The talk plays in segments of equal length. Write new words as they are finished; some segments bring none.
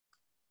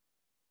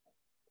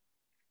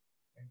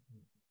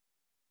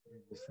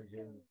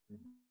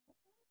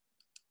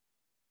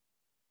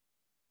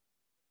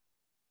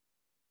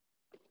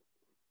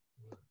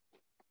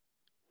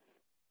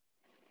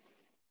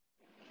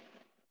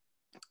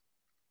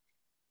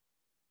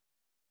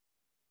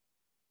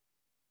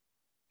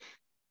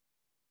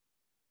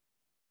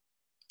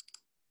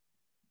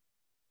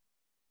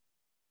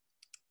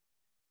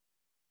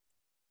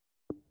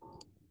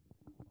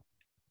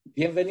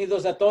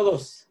Bienvenidos a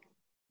todos.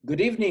 Good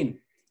evening.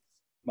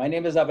 My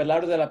name is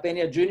Abelardo de la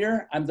Peña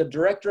Jr. I'm the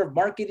Director of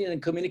Marketing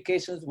and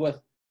Communications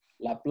with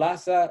La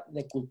Plaza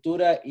de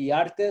Cultura y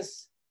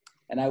Artes,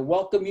 and I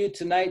welcome you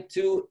tonight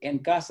to En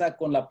Casa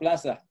con la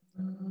Plaza.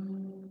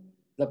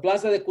 The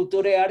Plaza de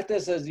Cultura y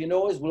Artes, as you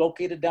know, is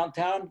located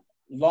downtown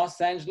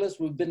Los Angeles.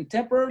 We've been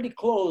temporarily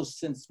closed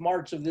since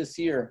March of this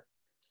year.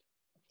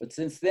 But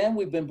since then,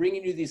 we've been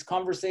bringing you these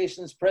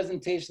conversations,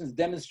 presentations,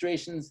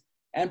 demonstrations,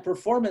 and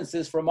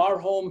performances from our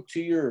home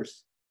to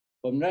yours,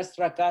 from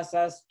nuestra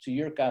casas to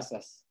your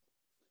casas.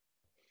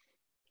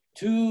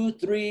 2,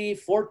 3,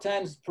 4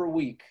 times per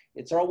week.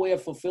 It's our way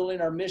of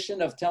fulfilling our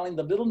mission of telling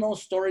the little-known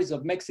stories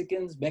of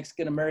Mexicans,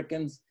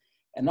 Mexican-Americans,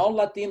 and all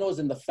Latinos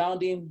in the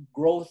founding,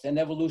 growth, and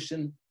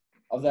evolution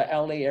of the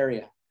LA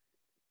area.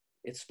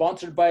 It's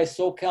sponsored by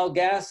SoCal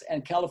Gas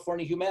and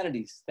California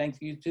Humanities. Thank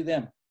you to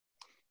them.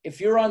 If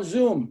you're on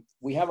Zoom,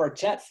 we have our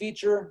chat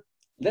feature.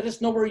 Let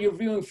us know where you're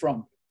viewing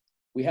from.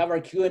 We have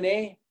our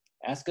Q&A.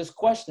 Ask us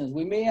questions.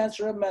 We may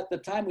answer them at the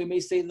time. We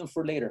may save them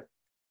for later.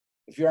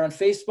 If you're on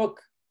Facebook,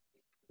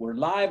 we're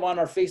live on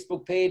our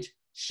Facebook page.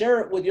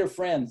 Share it with your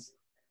friends.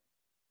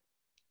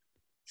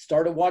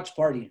 Start a watch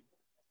party.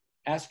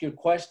 Ask your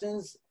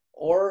questions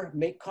or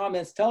make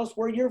comments. Tell us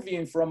where you're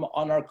viewing from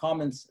on our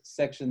comments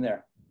section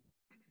there.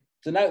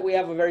 Tonight, we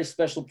have a very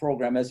special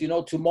program. As you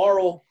know,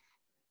 tomorrow,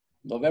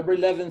 November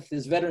 11th,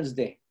 is Veterans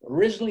Day,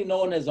 originally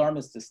known as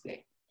Armistice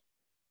Day.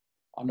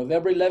 On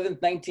November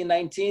 11th,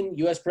 1919,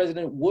 US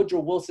President Woodrow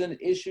Wilson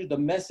issued a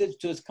message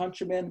to his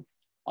countrymen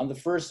on the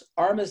first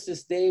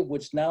Armistice Day,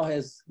 which now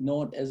is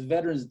known as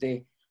Veterans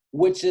Day,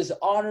 which is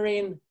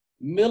honoring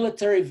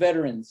military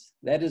veterans.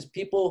 That is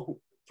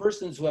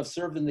persons who have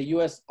served in the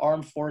US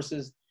Armed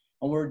Forces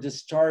and were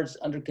discharged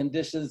under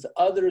conditions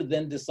other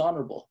than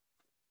dishonorable.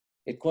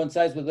 It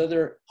coincides with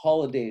other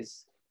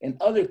holidays in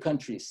other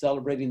countries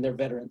celebrating their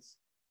veterans.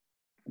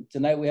 And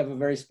tonight we have a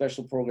very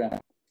special program.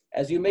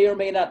 As you may or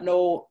may not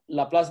know,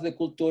 La Plaza de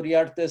Cultura y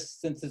Artes,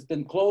 since it's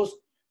been closed,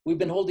 we've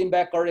been holding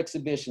back our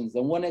exhibitions.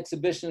 The one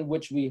exhibition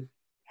which we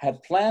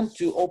had planned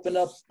to open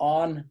up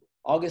on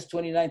August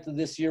 29th of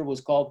this year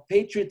was called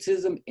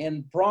Patriotism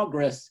in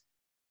Progress,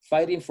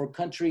 Fighting for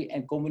Country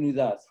and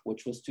Comunidad,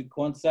 which was to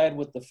coincide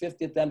with the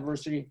 50th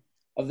anniversary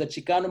of the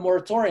Chicano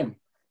moratorium.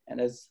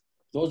 And as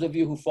those of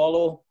you who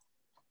follow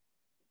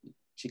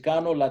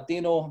Chicano,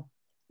 Latino,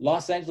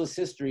 Los Angeles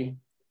history,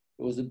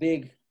 it was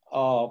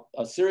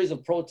a series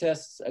of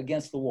protests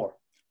against the war.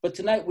 But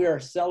tonight we are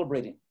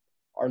celebrating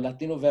our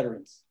Latino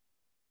veterans.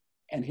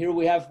 And here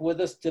we have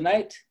with us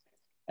tonight,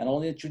 and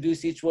I'll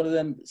introduce each one of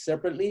them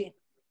separately.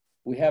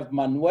 We have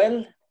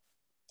Manuel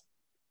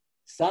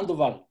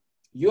Sandoval,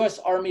 US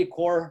Army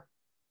Corps,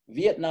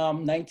 Vietnam,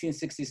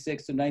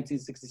 1966 to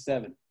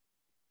 1967.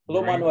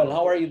 Hello, Marine Manuel, Corps.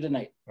 how are you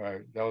tonight? All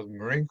right, that was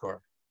Marine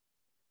Corps.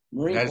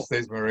 Marine Corps.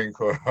 States Marine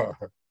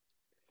Corps.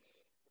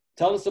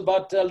 Tell us a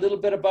little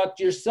bit about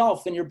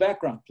yourself and your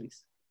background,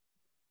 please.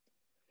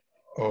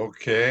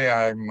 Okay,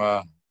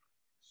 I'm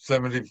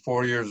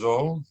 74 years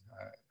old.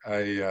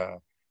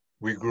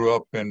 We grew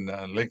up in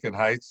Lincoln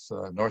Heights,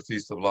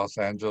 northeast of Los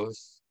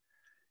Angeles.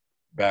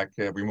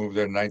 We moved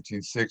there in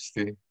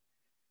 1960.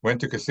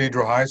 Went to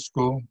Cathedral High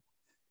School.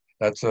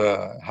 That's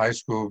a high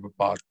school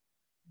about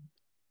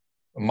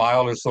a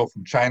mile or so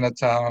from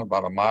Chinatown,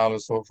 about a mile or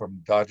so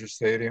from Dodger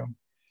Stadium.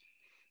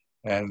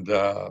 And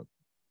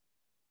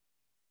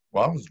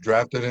I was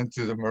drafted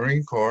into the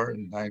Marine Corps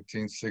in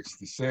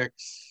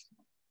 1966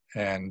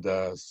 and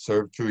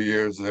served 2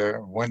 years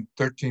there. Went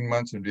 13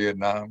 months in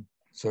Vietnam,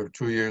 served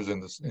 2 years in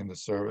the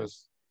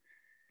service.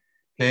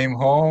 Came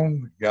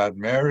home, got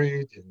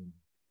married, and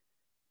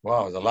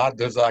wow, there's a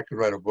lot. I could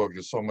write a book.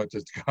 There's so much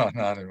that's gone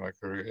on in my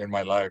career, in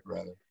my life,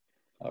 rather.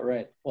 All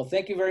right. Well,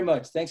 thank you very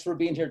much. Thanks for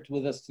being here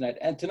with us tonight.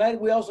 And tonight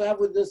we also have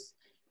with us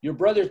your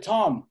brother,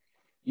 Tom,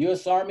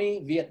 U.S.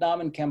 Army, Vietnam,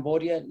 and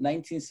Cambodia,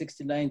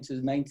 1969 to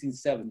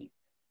 1970.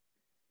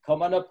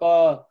 Come on up,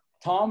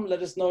 Tom.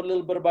 Let us know a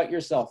little bit about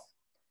yourself.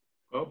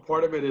 Well,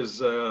 part of it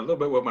is a little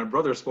bit what my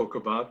brother spoke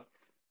about.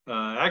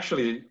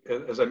 Actually,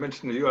 as I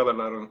mentioned to you,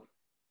 Abelardo,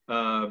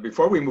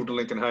 before we moved to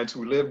Lincoln Heights,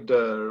 we lived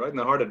right in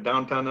the heart of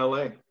downtown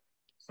LA.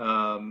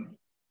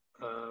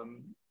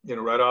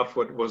 Right off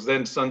what was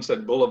then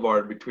Sunset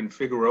Boulevard between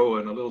Figueroa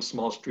and a little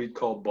small street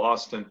called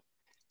Boston.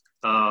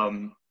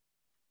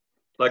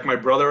 Like my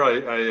brother,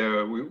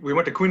 we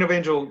went to Queen of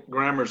Angel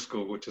Grammar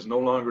School, which is no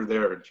longer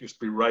there. It used to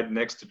be right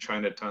next to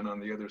Chinatown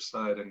on the other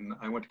side. And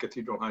I went to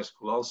Cathedral High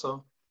School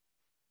also.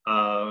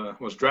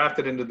 Was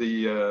drafted into the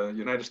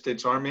United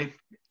States Army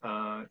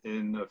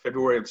in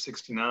February of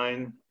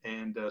 '69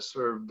 and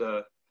served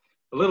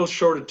a little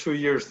short of 2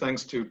 years,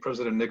 thanks to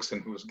President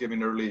Nixon, who was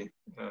giving early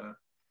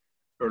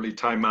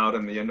timeout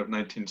in the end of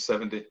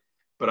 1970.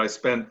 But I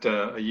spent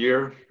a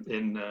year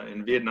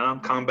in Vietnam,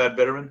 combat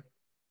veteran,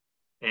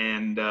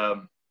 and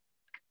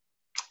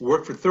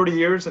worked for 30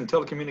 years in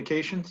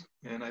telecommunications,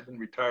 and I've been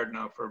retired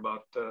now for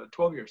about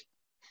 12 years.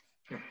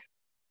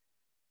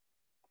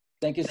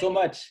 Thank you so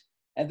much.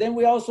 And then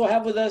we also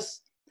have with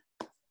us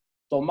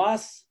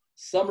Tomás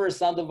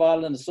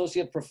Sandoval, an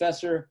associate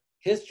professor,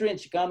 history and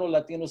Chicano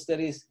Latino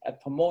studies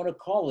at Pomona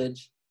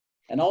College,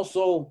 and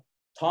also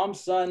Tom's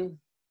son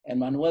and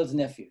Manuel's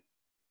nephew.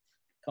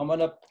 Come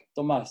on up,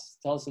 Tomás.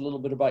 Tell us a little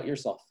bit about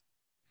yourself.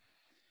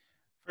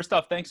 First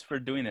off, thanks for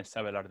doing this,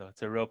 Abelardo.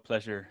 It's a real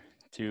pleasure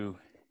to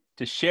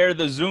share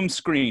the Zoom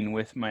screen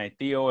with my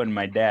tío and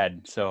my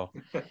dad. So,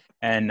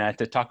 and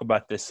to talk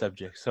about this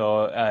subject.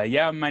 So,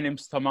 yeah, my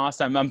name's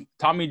Tomás. I'm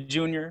Tommy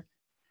Jr.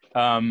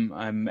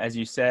 I'm, as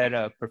you said,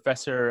 a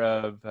professor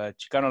of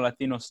Chicano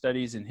Latino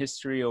Studies and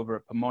History over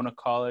at Pomona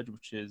College,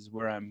 which is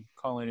where I'm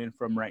calling in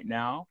from right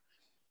now.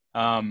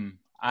 I'm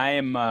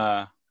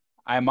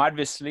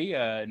obviously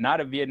not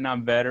a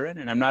Vietnam veteran,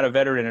 and I'm not a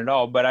veteran at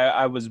all, but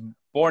I was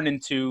born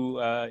into,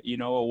 you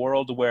know, a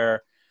world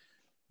where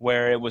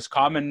it was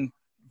common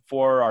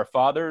for our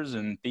fathers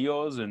and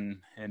tíos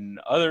and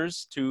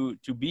others to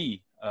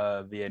be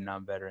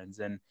Vietnam veterans.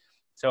 And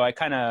so I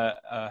kind of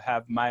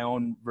have my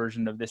own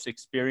version of this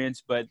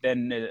experience. But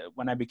then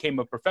when I became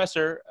a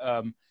professor,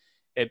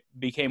 it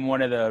became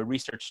one of the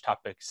research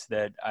topics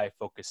that I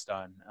focused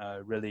on,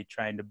 really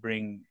trying to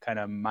bring kind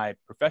of my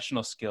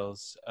professional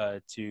skills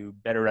to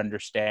better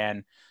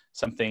understand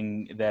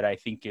something that I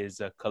think is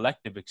a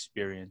collective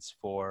experience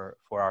for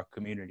our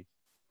community.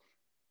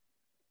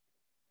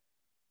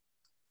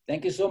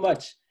 Thank you so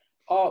much.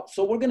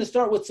 So we're going to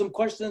start with some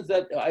questions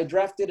that I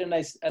drafted and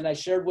I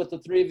shared with the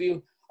three of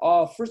you.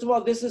 First of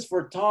all, this is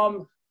for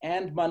Tom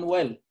and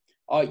Manuel.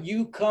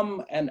 You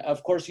come, and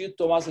of course you,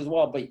 Tomás, as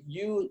well, but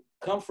you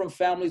come from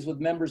families with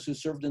members who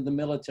served in the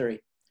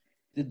military.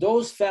 Did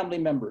those family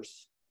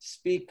members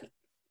speak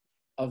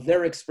of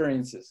their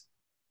experiences?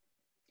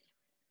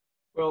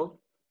 Well,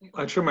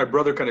 I'm sure my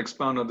brother can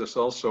expound on this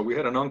also. We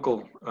had an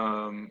uncle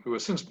who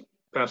has since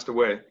passed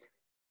away.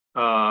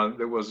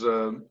 That was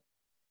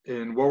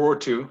in World War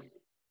II,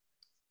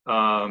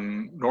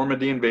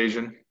 Normandy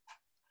invasion.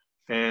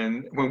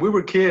 And when we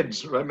were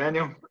kids, right,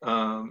 Manuel?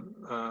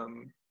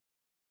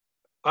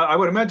 I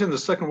would imagine the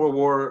Second World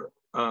War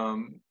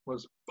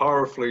was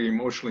powerfully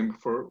emotionally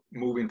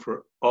moving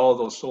for all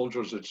those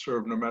soldiers that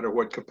served, no matter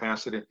what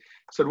capacity.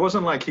 So it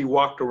wasn't like he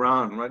walked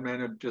around, right,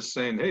 Manuel, just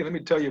saying, "Hey, let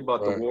me tell you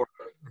about the war."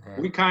 Right.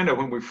 We kind of,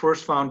 when we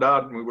first found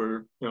out, and we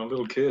were, you know,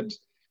 little kids,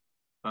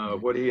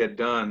 what he had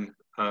done,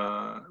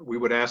 we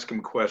would ask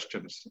him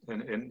questions,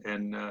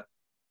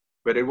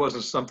 but it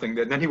wasn't something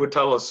that. Then he would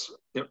tell us,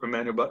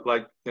 Manuel,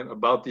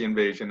 about the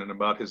invasion and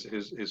about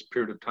his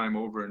period of time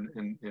over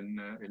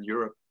in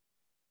Europe.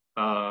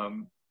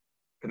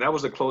 And that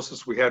was the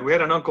closest we had. We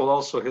had an uncle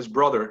also, his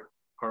brother,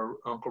 our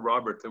Uncle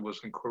Robert, that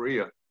was in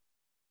Korea.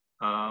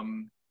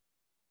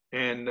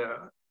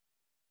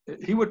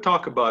 He would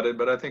talk about it,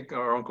 but I think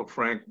our Uncle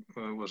Frank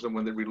was the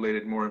one that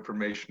related more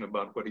information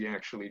about what he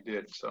actually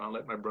did. So I'll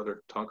let my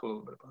brother talk a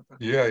little bit about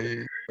that. Yeah,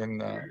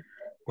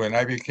 when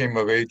I became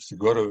of age to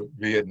go to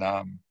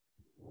Vietnam,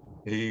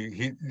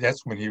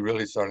 that's when he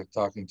really started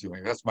talking to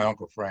me. That's my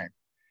Uncle Frank.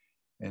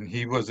 And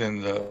he was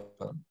in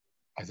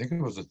I think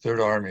it was the Third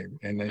Army.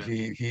 And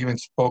he even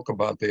spoke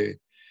about they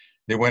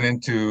went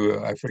into,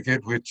 I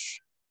forget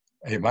which,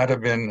 it might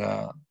have been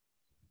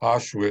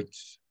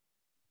Auschwitz.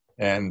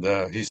 And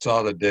he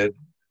saw the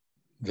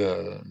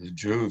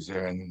Jews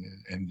there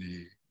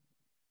in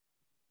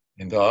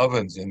the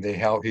ovens, and he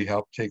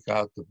helped take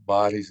out the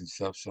bodies and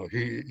stuff. So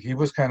he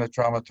was kind of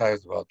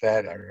traumatized about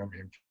that. I remember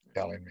him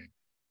telling me.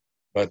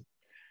 But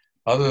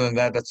other than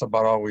that, that's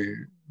about all we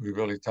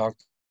really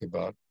talked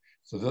about.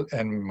 So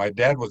and my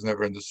dad was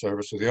never in the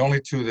service. So the only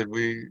two that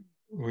we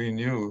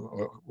knew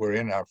were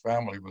in our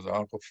family was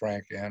Uncle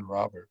Frank and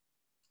Robert.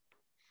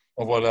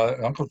 Oh, well,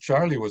 Uncle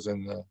Charlie was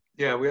in the.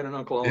 Yeah, we had an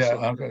uncle also.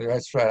 Yeah,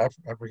 that's right.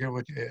 I forget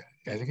what.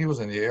 I think he was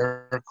in the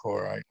Air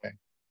Corps. I think.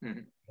 Mm-hmm.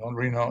 I don't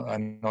really know. I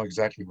know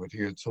exactly what he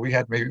is. So we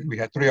had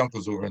three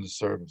uncles who were in the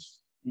service,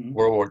 mm-hmm.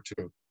 World War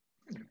II.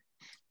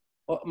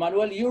 Well,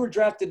 Manuel, you were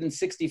drafted in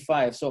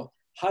 '65. So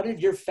how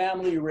did your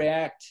family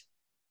react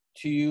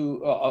to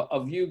you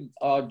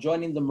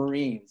joining the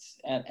Marines?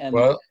 And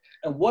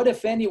what,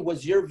 if any,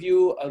 was your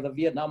view of the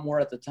Vietnam War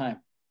at the time?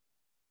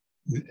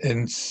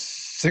 In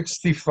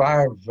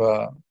 '65.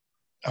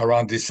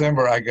 Around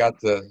December, I got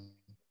the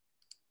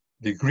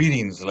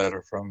greetings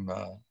letter from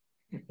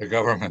the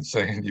government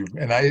saying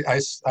and I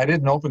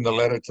didn't open the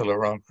letter till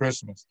around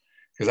Christmas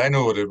because I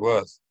knew what it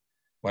was.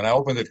 When I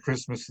opened it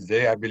Christmas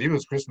Day, I believe it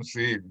was Christmas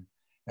Eve,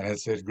 and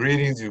it said,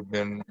 "Greetings, you've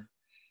been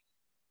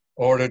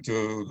ordered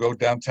to go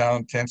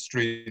downtown 10th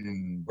Street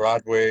and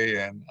Broadway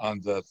and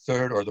on the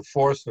 3rd or the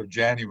 4th of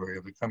January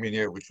of the coming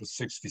year," which was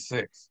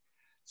 '66.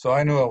 So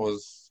I knew I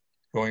was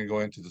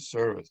going to the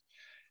service.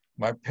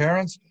 My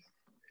parents,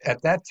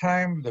 at that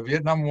time, the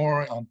Vietnam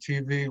War on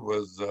TV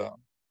was,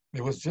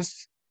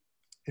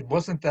 it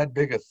wasn't that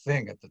big a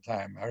thing at the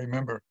time. I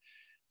remember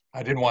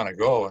I didn't want to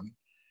go, and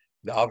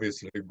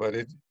obviously, but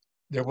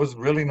there was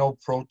really no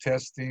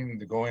protesting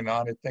going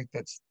on. I think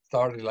that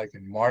started like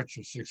in March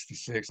of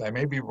 '66. I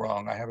may be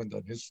wrong. I haven't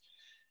done his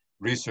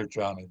research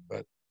on it,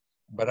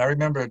 but I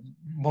remember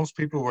most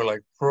people were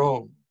like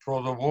pro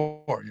the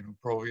war,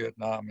 pro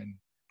Vietnam and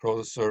pro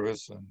the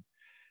service,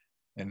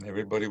 and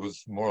everybody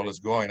was more or less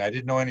going. I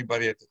didn't know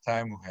anybody at the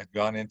time who had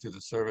gone into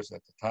the service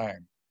at the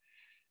time.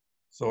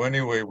 So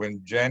anyway, when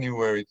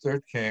January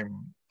 3rd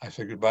came, I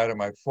said goodbye to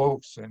my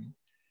folks, and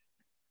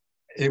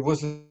it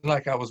wasn't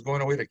like I was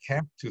going away to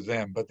camp to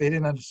them, but they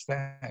didn't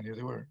understand.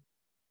 They were,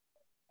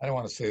 I don't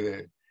want to say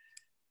they,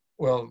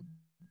 well,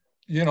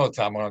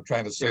 Tom, what I'm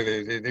trying to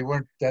say, they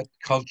weren't that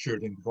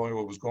cultured in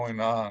what was going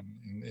on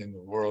in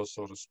the world,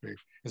 so to speak.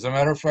 As a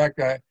matter of fact,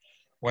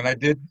 when I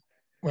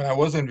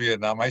was in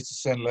Vietnam, I used to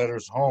send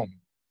letters home,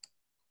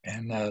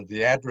 and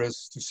the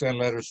address to send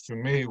letters to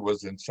me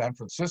was in San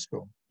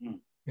Francisco.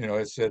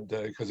 It said,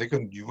 because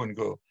you wouldn't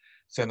go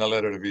send a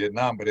letter to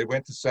Vietnam, but it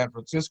went to San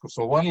Francisco.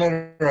 So one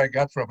letter I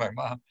got from my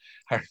mom,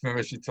 I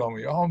remember she told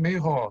me, "Oh,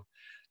 mijo,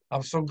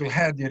 I'm so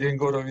glad you didn't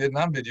go to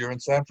Vietnam, that you're in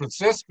San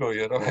Francisco."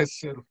 I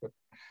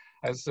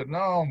said,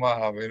 "No,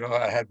 Mom."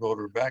 I had wrote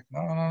her back.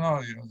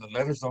 No. The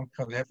letters don't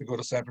come. They have to go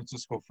to San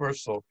Francisco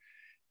first.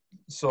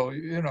 So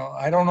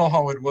I don't know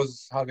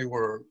how they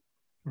were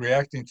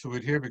reacting to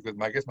it here, because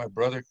I guess my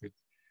brother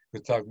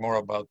could talk more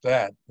about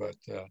that. But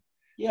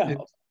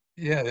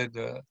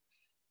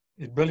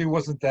it really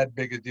wasn't that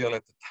big a deal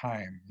at the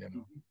time,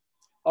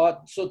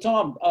 So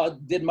Tom,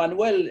 did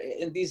Manuel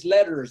in these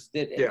letters,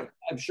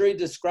 I'm sure he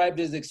described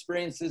his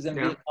experiences in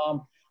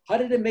Vietnam. How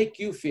did it make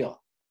you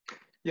feel?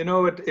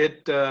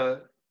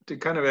 To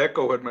kind of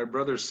echo what my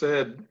brother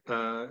said,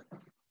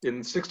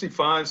 in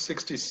 65,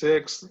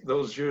 66,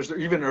 those years,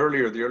 even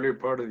earlier, the earlier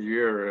part of the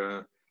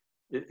year,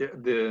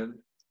 the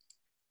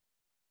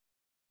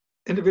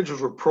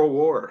individuals were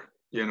pro-war.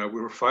 We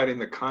were fighting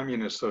the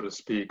communists, so to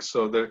speak.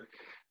 So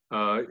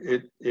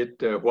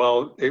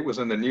while it was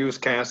in the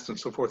newscast and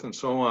so forth and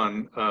so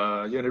on,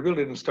 it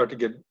really didn't start to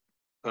get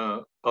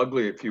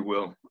ugly, if you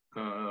will,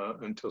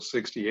 until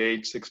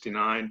 68,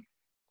 69,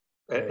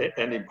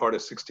 any part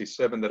of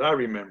 67 that I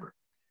remember.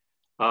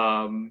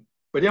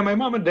 But yeah, my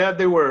mom and dad,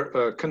 they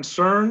were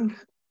concerned,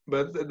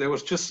 but there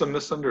was just some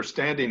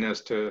misunderstanding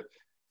as to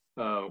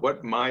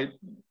what might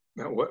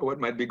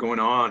be going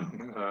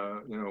on.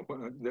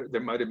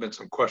 There might have been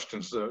some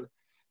questions.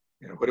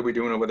 What are we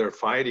doing over there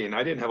fighting?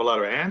 I didn't have a lot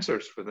of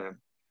answers for them.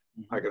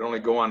 I could only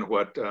go on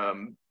what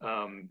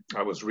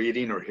I was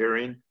reading or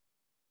hearing.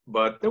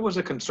 But there was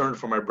a concern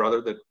for my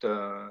brother that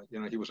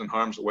he was in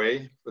harm's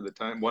way for the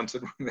time. Once they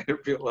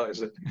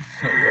realized that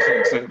he was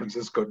in San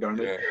Francisco, darn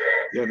it.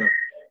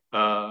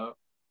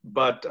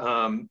 But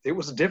it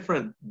was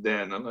different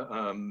then.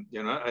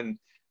 And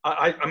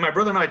my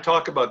brother and I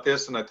talk about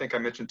this, and I think I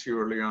mentioned to you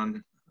early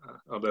on,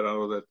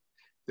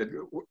 that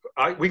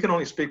we can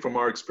only speak from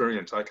our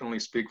experience. I can only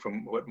speak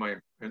from what my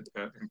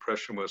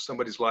impression was.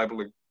 Somebody's liable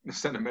to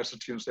send a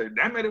message to you and say,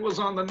 "Damn it, it was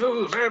on the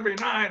news every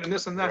night and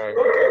this and that." Right.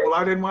 Okay, well,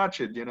 I didn't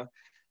watch it,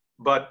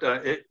 But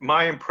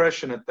my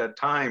impression at that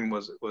time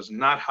was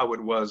not how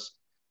it was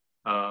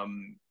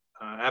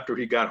after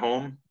he got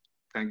home,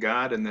 thank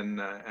God. And then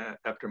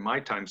after my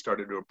time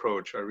started to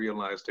approach, I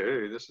realized,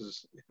 hey, this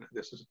is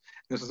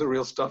the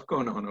real stuff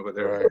going on over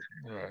there.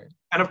 Right.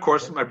 And of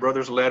course, my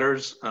brother's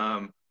letters.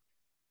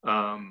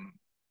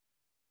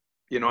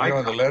 In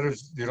the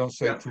letters, you don't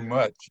say too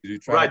much. You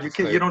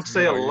don't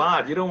say a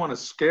lot. You don't want to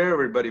scare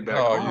everybody back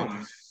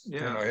home.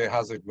 Hey,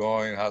 how's it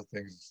going? How's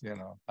things?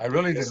 I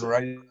really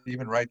didn't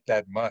even write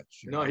that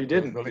much. No, he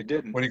didn't. Really, he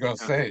didn't. What are you going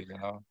to say?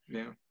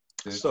 Yeah.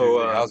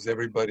 So how's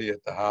everybody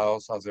at the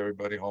house? How's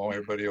everybody home?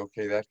 Everybody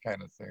okay? That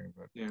kind of thing.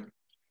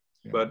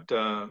 But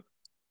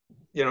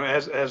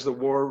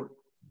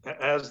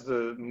as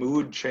the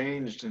mood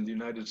changed in the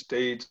United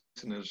States,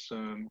 and as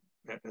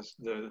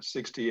the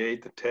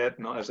 68, the Tet,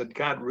 and as it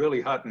got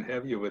really hot and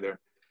heavy over there,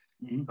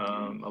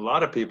 a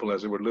lot of people,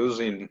 as they were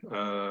losing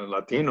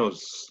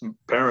Latinos,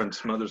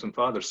 parents, mothers, and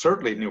fathers,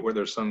 certainly knew where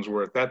their sons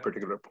were at that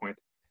particular point.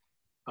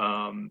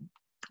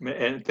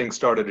 And things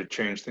started to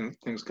change.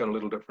 Things got a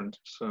little different.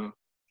 So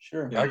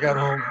sure. I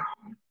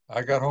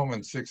got home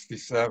in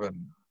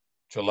 67,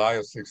 July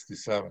of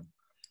 67.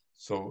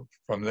 So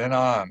from then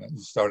on, you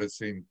started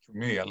seeing, for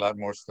me, a lot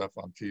more stuff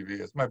on TV,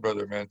 as my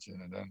brother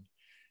mentioned, and then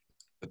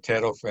the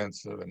Tet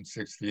Offensive in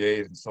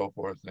 68 and so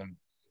forth. And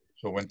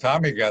so when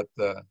Tommy got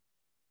the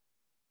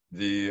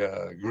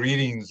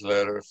greetings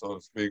letter, so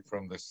to speak,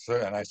 from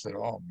and I said,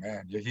 oh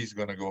man, he's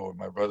going to go,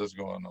 my brother's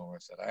going over. I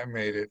said, I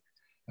made it.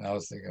 And I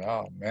was thinking,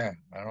 oh man,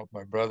 I don't know if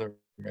my brother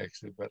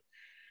makes it, but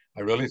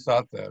I really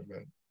thought that,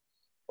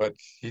 but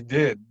he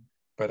did.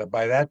 But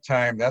by that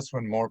time, that's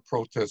when more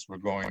protests were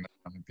going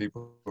on, and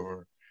people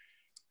were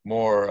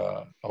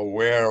more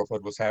aware of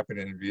what was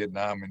happening in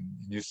Vietnam, and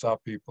you saw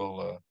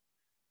people,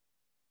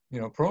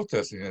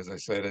 protesting, as I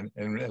said,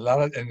 and a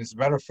lot of, and as a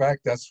matter of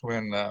fact, that's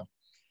when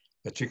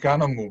the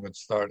Chicano movement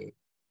started.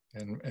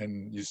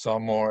 And you saw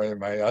more. And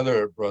my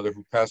other brother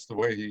who passed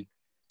away,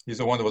 he's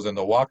the one that was in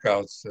the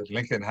walkouts at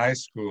Lincoln High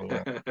School.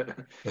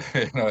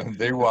 And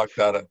they walked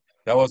out.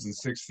 That was in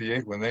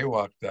 '68 when they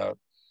walked out.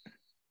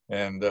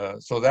 And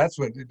so that's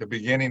when the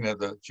beginning of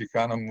the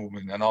Chicano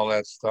movement and all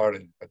that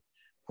started. But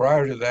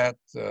prior to that,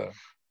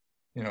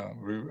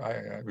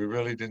 we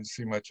really didn't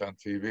see much on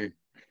TV.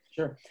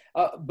 Sure.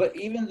 But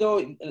even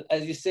though,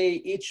 as you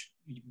say,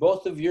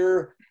 both of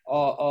your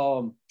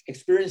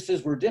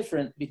experiences were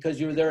different because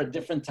you were there at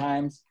different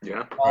times,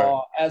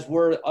 Right. as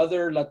were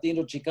other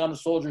Latino Chicano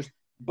soldiers.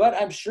 But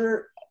I'm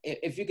sure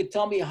if you could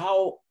tell me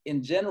how,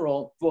 in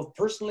general, both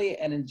personally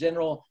and in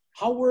general,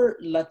 how were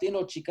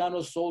Latino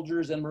Chicano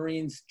soldiers and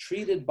Marines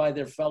treated by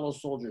their fellow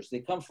soldiers?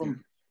 They come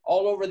from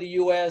all over the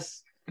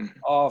U.S.,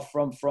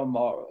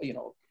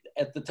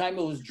 at the time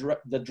it was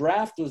the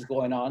draft was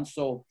going on,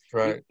 so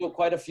Right.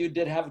 quite a few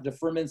did have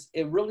deferments.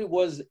 It really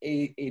was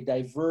a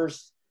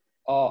diverse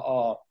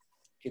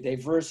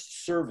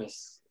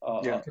service.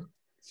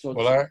 So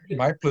Well,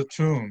 my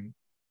platoon,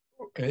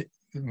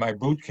 my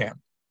boot camp,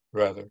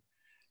 rather,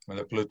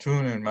 the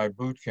platoon in my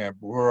boot camp,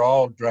 were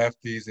all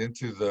draftees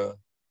into the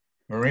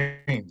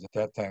Marines at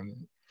that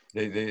time.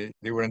 They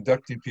were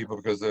inducting people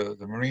because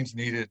the Marines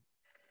needed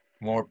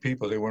more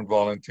people. They weren't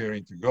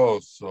volunteering to go.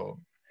 So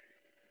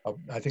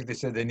I think they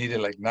said they needed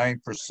like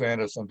 9%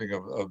 or something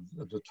of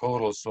the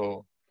total.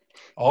 So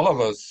all of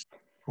us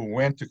who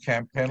went to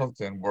Camp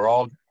Pendleton were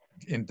all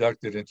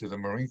inducted into the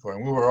Marine Corps.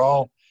 And we were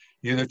all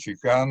either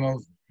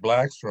Chicanos,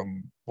 blacks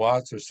from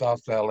Watts or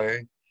South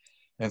LA,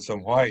 and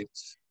some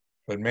whites.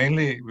 But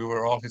mainly we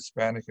were all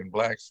Hispanic and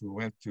blacks who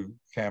went to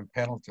Camp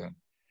Pendleton.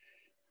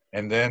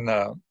 And then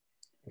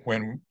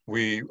when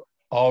we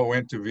all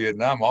went to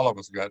Vietnam, all of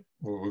us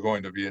were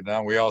going to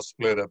Vietnam. We all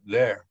split up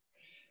there.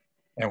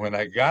 And when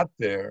I got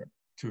there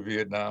to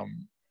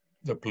Vietnam,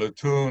 the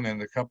platoon and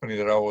the company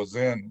that I was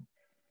in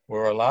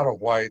were a lot of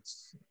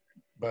whites,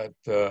 but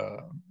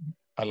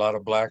a lot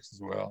of blacks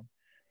as well,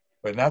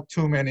 but not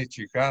too many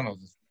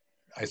Chicanos.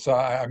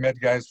 I met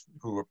guys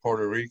who were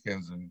Puerto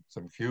Ricans and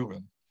some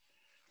Cubans,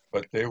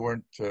 but they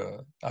weren't.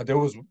 There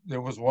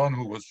was one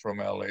who was from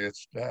LA.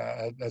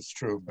 That's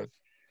true, but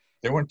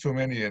there weren't too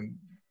many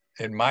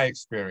in my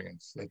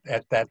experience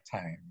at that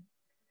time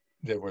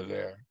that were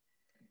there.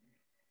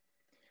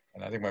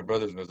 And I think my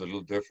brother's was a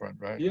little different,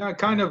 right? Yeah,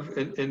 kind of.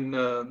 There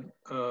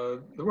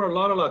were a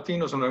lot of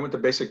Latinos when I went to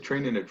basic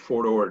training at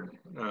Fort Ord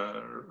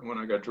when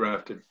I got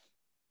drafted.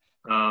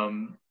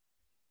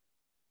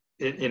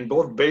 In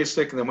both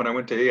basic and then when I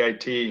went to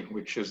AIT,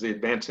 which is the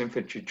advanced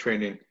infantry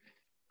training,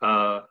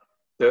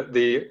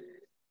 the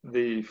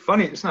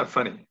funny, it's not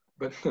funny,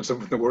 but that's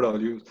the word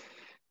I'll use.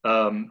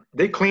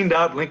 They cleaned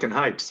out Lincoln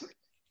Heights.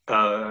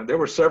 There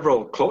were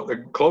several,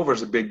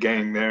 Clover's a big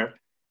gang there.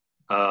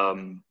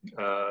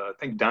 I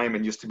think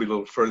Diamond used to be a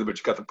little further, but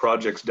you got the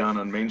projects down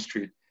on Main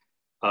Street.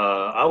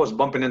 I was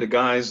bumping into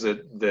guys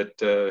that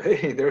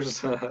hey,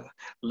 there's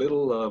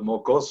little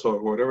Mocoso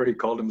or whatever he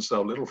called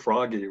himself, little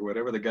Froggy or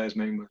whatever the guy's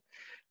name was.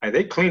 And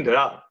they cleaned it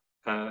out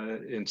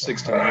in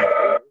 '69.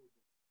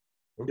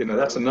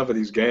 That's enough of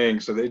these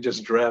gangs. So they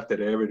just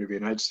drafted everybody.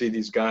 And I'd see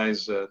these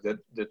guys that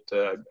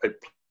I'd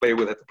play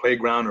with at the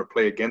playground or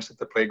play against at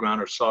the playground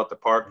or saw at the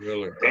park.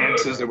 Really?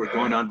 Dances that were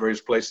going on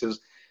various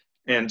places.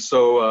 And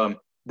so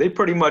they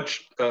pretty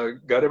much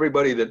got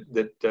everybody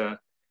that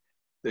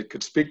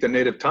could speak the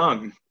native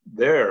tongue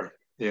there,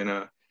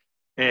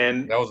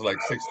 And that was like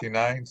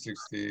 69,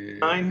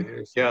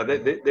 69. Yeah,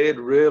 they had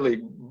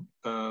really,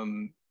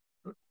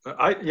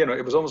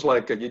 it was almost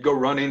like you'd go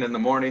running in the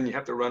morning. You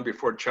have to run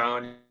before chow,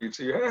 and you'd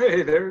see,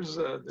 hey, there's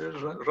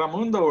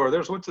Ramundo, or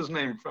there's what's his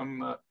name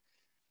from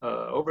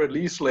over at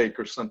Lee's Lake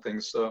or something.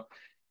 So,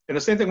 and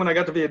the same thing when I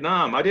got to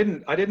Vietnam.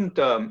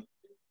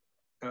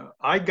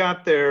 I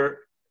got there,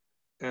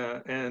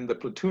 and the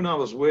platoon I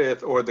was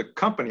with, or the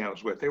company I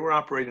was with, they were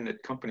operating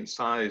at company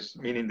size,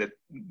 meaning that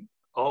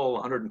all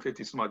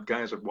 150 some odd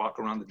guys would walk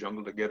around the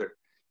jungle together.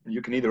 And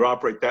you can either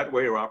operate that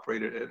way or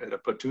operate at a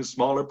platoon,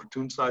 smaller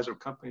platoon size or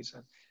company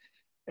size.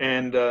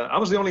 And I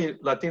was the only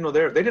Latino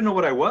there. They didn't know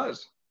what I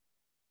was.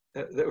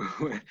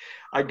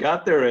 I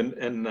got there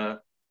and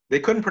they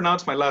couldn't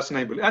pronounce my last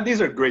name. But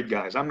these are great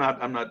guys. I'm not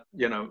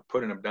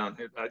putting them down.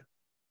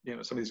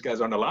 Some of these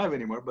guys aren't alive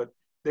anymore, but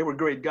they were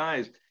great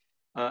guys.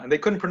 And they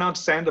couldn't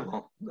pronounce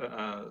Sandoval.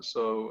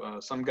 So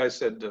some guy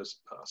said,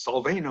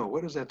 Salveno,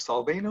 what is that,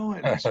 Salveno?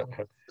 And so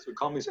would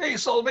call me, hey,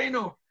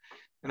 Salveno.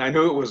 And I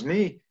knew it was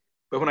me.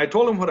 But when I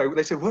told them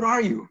they said, what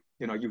are you?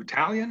 You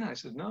Italian? I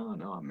said, no,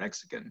 I'm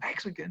Mexican.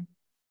 Mexican?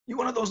 You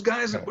one of those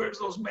guys that wears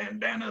those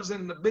bandanas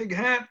and the big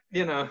hat?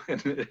 And I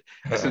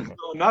said,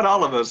 no, not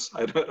all of us.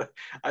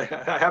 I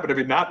happen to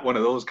be not one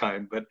of those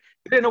kind, but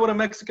they didn't know what a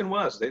Mexican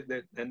was.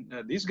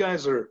 These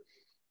guys are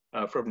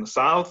from the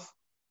South.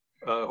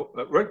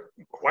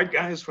 White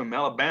guys from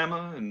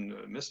Alabama and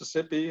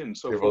Mississippi and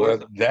so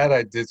forth. That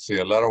I did see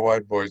a lot of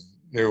white boys.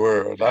 There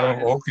were a lot of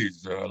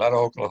Okies, a lot of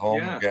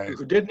Oklahoma guys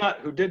who did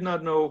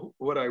not know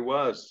what I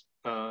was,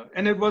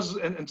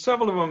 and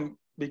several of them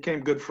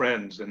became good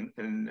friends,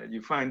 and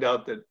you find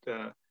out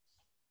that,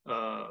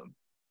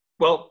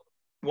 well,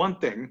 one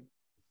thing,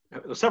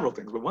 several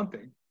things, but one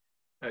thing,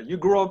 you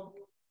grow up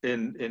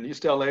in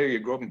East LA, you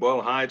grow up in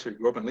Boyle Heights, or you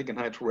grow up in Lincoln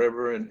Heights,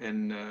 wherever,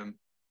 and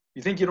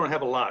you think you don't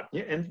have a lot.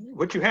 And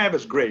what you have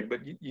is great, but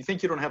you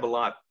think you don't have a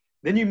lot.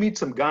 Then you meet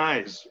some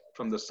guys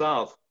from the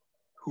South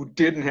who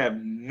didn't have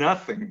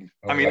nothing.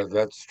 Oh, I mean,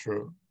 that's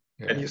true.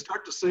 Yeah. And you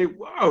start to say,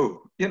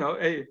 whoa, you know,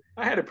 hey,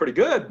 I had it pretty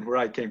good where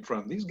I came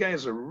from. These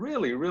guys are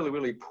really, really,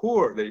 really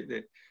poor.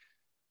 They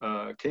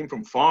came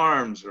from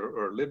farms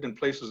or lived in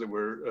places that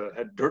were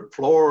had dirt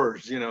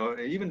floors, you know,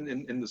 even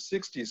in the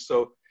 60s.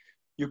 So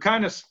you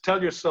kind of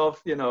tell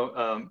yourself, you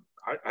know,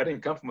 I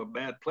didn't come from a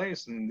bad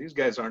place, and these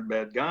guys aren't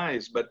bad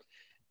guys. But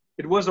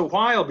it was a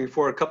while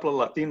before a couple of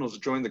Latinos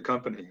joined the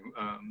company.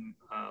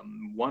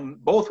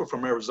 Both were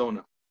from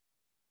Arizona,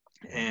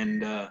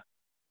 and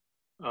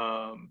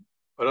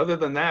but other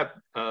than that,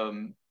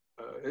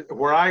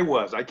 where I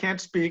was, I can't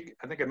speak.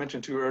 I think I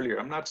mentioned to you earlier,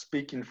 I'm not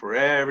speaking for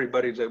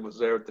everybody that was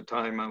there at the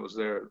time I was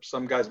there.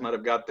 Some guys might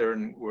have got there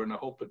and were in a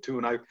whole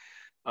platoon.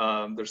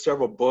 There's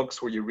several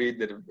books where you read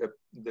that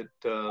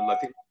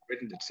Latinos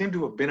written that seem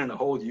to have been in a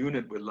whole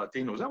unit with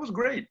Latinos. That was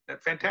great.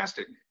 That's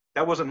fantastic.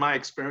 That wasn't my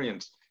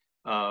experience.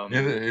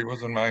 It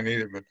wasn't mine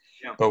either, but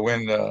yeah.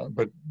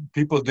 but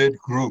people did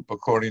group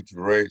according to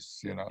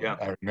race, you know. Yeah.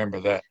 I remember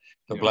that.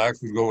 The Yeah.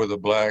 blacks would go with the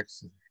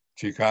blacks,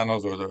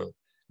 Chicanos or the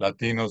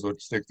Latinos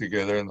would stick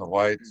together, and the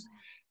whites.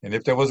 Mm-hmm. And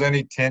if there was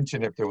any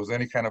tension, if there was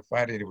any kind of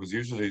fighting, it was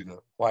usually the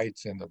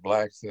whites and the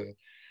blacks. The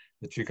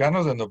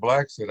Chicanos and the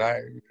blacks that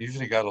I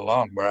usually got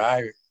along where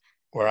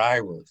I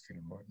was, you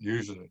know,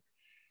 usually.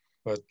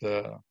 But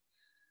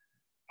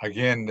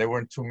again, there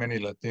weren't too many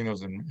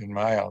Latinos in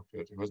my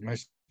outfit. It was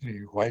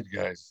mostly white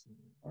guys,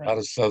 a lot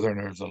of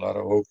Southerners, a lot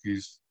of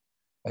Okies.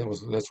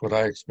 That's what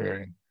I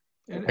experienced.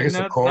 I guess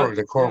the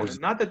core was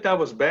not that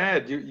was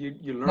bad.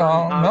 You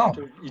learn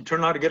you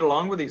turn out to get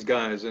along with these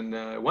guys. And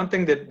one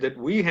thing that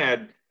we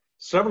had,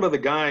 several of the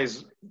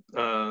guys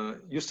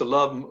used to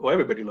love. Well,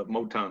 everybody loved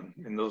Motown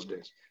in those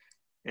days,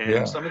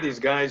 and some of these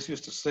guys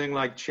used to sing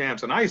like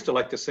champs. And I used to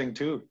like to sing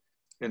too.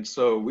 And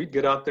so we'd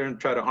get out there and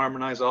try to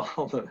harmonize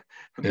all the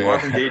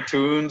Marvin Gaye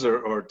tunes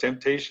or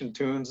Temptation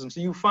tunes. And so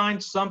you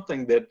find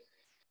something that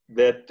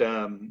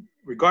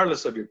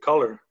regardless of your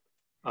color,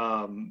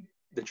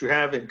 that you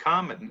have in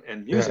common.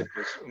 And music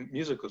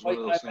was one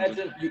of those things.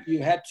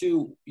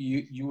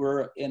 You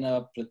were in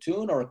a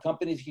platoon or a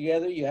company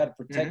together. You had to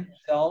protect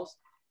yourselves,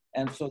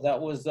 and so that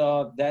was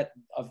that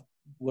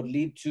would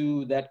lead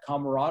to that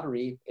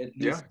camaraderie. At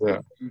least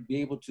to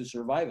be able to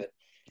survive it.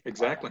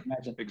 Exactly.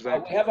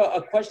 Exactly. We have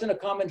a question, a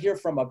comment here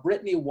from a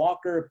Brittany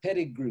Walker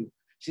Pettigrew.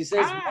 She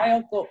says,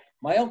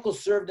 my uncle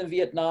served in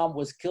Vietnam,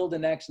 was killed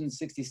in action in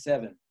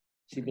 '67,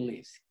 she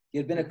believes. He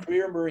had been a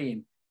career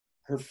Marine.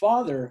 Her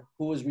father,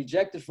 who was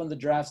rejected from the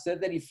draft,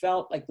 said that he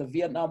felt like the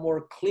Vietnam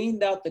War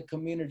cleaned out the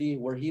community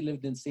where he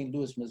lived in St.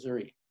 Louis,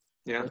 Missouri.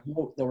 Yeah.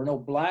 There were no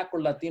Black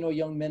or Latino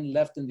young men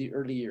left in the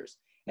early years.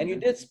 And you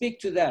did speak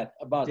to that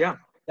about,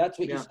 that's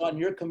what you saw in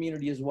your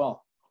community as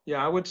well.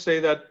 Yeah, I would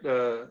say that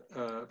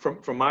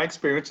from my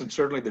experience, and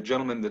certainly the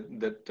gentleman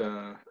that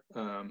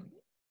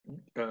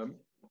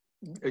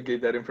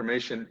gave that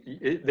information,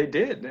 they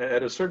did.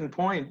 At a certain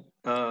point,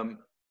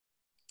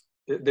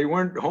 they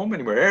weren't home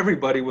anywhere.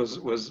 Everybody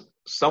was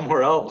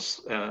somewhere else,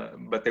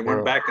 but they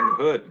weren't back in the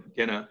hood,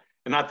 you know.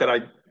 And not that I,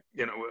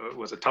 you know,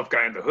 was a tough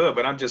guy in the hood,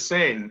 but I'm just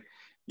saying,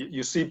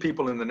 you see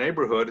people in the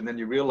neighborhood, and then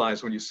you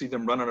realize when you see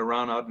them running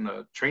around out in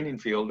a training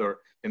field or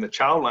in the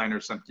chow line or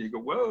something, you go,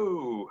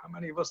 whoa, how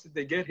many of us did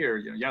they get here?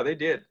 You know, yeah, they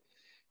did.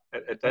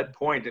 At that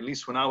point, at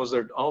least when I was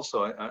there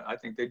also, I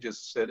think they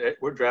just said, hey,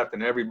 we're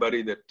drafting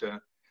everybody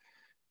that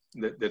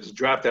is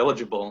draft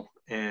eligible.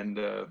 And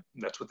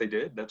that's what they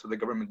did. That's what the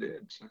government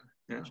did. So,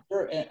 yeah.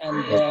 Sure,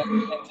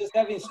 and just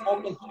having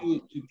spoken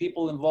to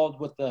people involved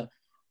with the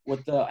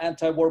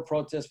anti-war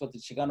protests, with the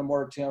Chicano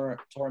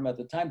moratorium at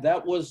the time,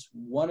 that was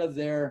one of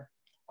their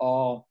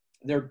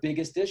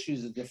biggest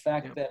issues, is the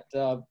fact that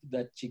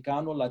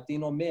Chicano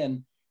Latino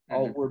men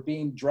were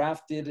being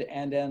drafted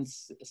and then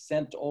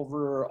sent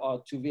over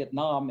to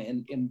Vietnam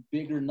in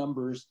bigger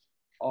numbers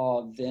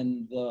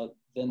than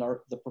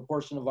the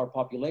proportion of our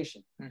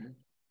population.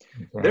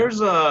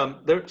 There's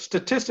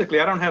statistically,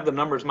 I don't have the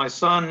numbers. My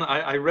son,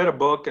 I read a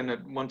book, and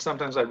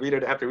sometimes I read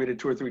it, I have to read it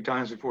 2 or 3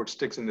 times before it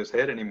sticks in his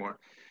head anymore.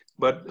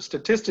 But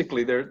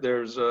statistically,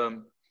 there's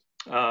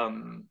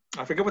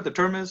I forget what the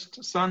term is,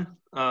 son.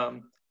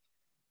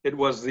 It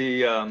was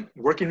the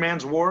working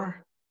man's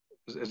war.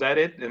 Is that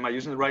it? Am I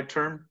using the right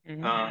term?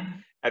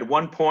 At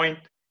one point,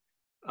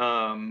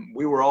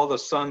 we were all the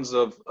sons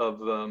of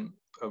the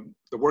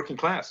working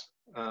class.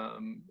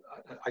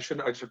 I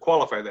should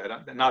qualify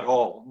that. Not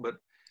all, but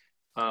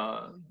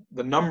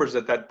the numbers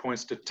at that point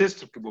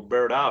statistically will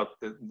bear it out.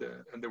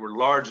 There were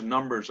large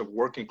numbers of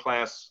working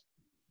class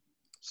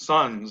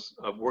sons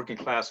of working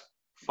class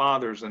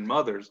fathers and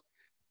mothers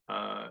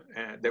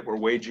that were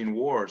waging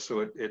war.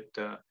 So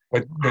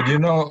but you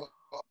know,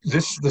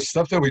 the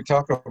stuff that we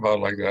talk about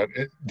like that,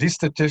 these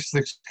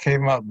statistics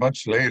came out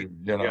much later,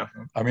 you know. Yeah.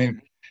 I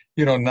mean,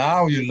 you know,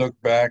 now you look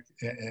back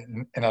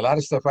and a lot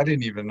of stuff I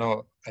didn't even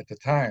know at the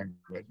time.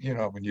 But, you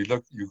know, when you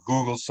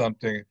Google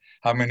something,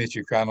 how many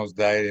Chicanos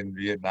died in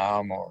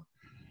Vietnam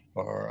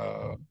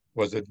or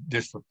was it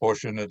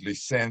disproportionately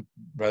sent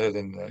rather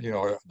than, you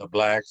know, the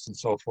blacks and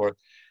so forth.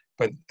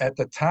 But at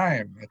the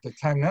time,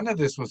 none of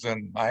this was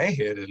in my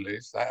head, at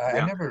least.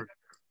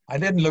 I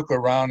didn't look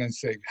around and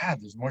say, God,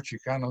 there's more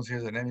Chicanos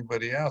here than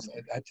anybody else.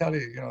 I tell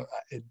you, you know,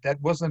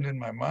 that wasn't in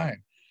my mind.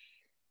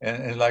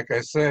 And like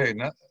I say,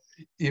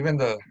 even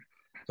the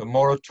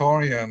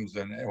moratoriums,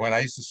 and when I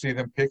used to see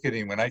them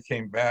picketing, when I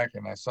came back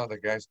and I saw the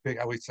guys pick,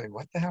 I would say,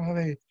 what the hell are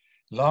they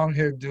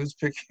long-haired dudes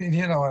picketing?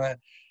 You know, and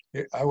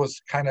I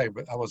was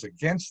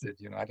against it.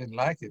 You know, I didn't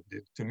like it.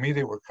 To me,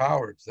 they were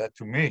cowards. That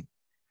to me.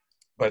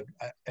 But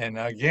and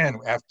again,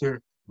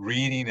 after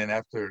reading and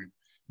after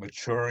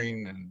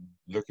maturing and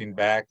looking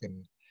back,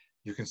 and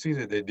you can see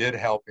that they did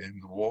help in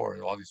the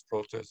war, all these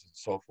protests and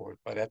so forth.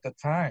 But at the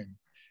time,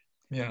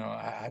 you know,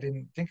 I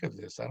didn't think of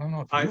this. I don't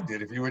know if you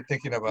did. If you were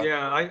thinking about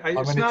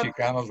how many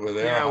Chicanos were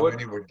there, how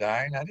many were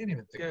dying, I didn't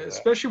even think of that.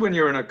 Especially when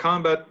you're in a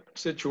combat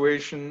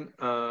situation,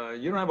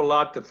 you don't have a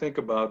lot to think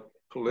about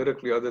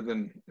politically other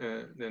than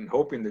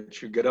hoping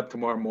that you get up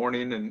tomorrow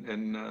morning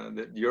and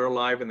that you're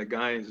alive and the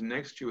guy is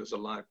next to you is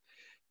alive.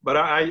 But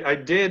I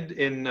did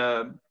in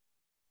the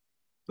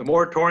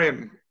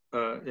moratorium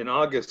in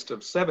August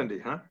of '70,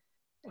 huh?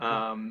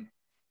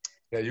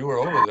 Yeah, you were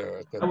over there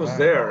at that time. I was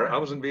there. I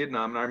was in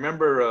Vietnam, and I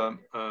remember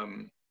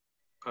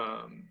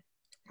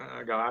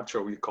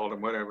Gaucho, we called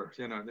him, whatever.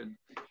 You know, then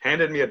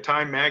handed me a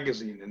Time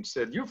magazine and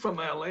said, "You're from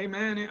LA,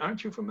 man?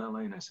 Aren't you from LA?"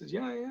 And I said,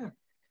 "Yeah, yeah.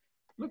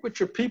 Look what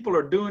your people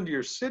are doing to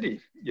your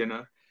city." You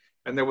know,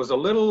 and there was a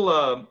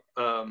little.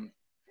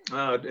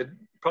 It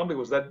probably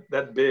was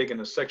that big in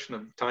a section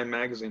of Time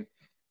magazine,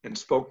 and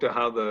spoke to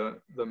how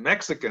the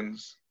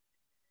Mexicans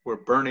were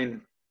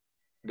burning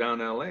down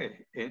LA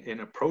in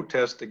a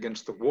protest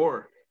against the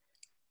war.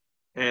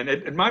 And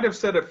it might have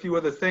said a few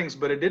other things,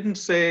 but it didn't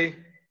say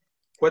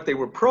what they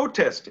were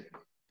protesting.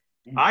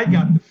 I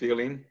got the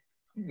feeling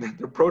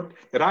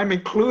that I'm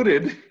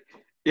included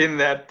in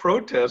that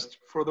protest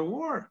for the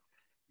war.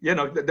 You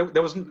know,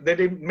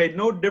 they made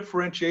no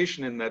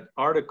differentiation in that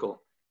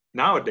article.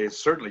 Nowadays,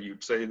 certainly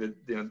you'd say that,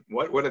 you know,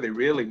 what are they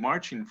really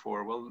marching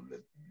for? Well,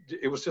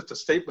 it was just a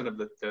statement of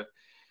that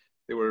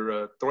they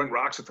were throwing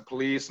rocks at the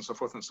police and so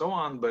forth and so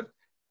on. But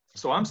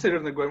so I'm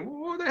sitting there going,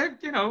 well, what the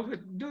heck, you know,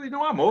 do they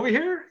know I'm over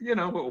here? You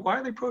know, why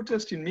are they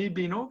protesting me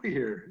being over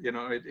here? You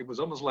know, it was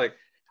almost like,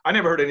 I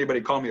never heard anybody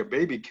call me a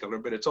baby killer,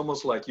 but it's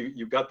almost like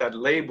you got that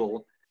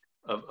label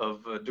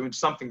of doing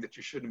something that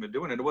you shouldn't have been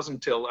doing. And it wasn't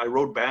until I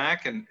rode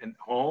back and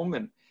home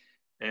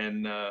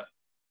and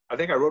I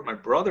think I wrote my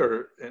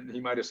brother, and he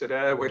might have said,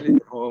 wait till you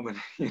get home, and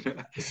you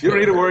don't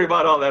need to worry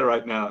about all that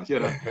right now, you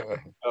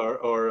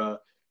know.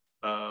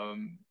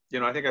 You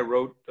know, I think I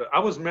wrote. I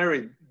was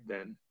married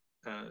then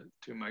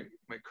to my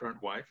current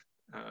wife,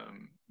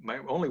 my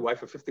only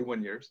wife of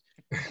 51 years,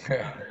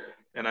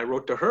 and I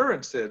wrote to her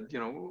and said, you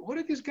know, what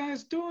are these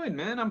guys doing,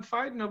 man? I'm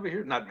fighting over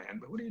here. Not man,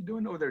 but what are you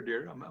doing over there,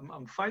 dear?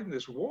 I'm fighting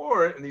this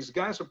war, and these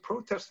guys are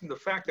protesting the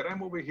fact that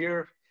I'm over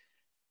here.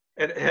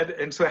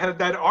 And so had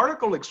that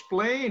article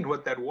explained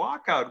what that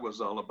walkout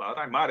was all about,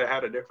 I might have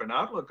had a different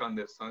outlook on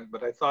this thing.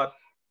 But I thought,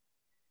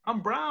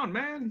 I'm brown,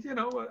 man. You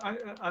know,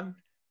 I'm.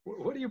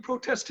 What are you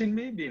protesting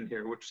me being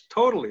here? Which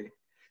totally.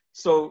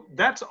 So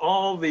that's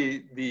all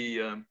the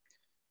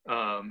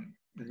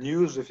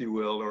news, if you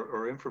will,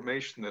 or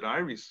information that I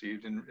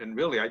received. And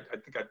really, I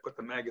think I'd put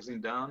the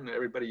magazine down,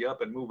 everybody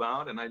up, and move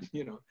out. And I,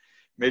 you know,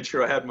 made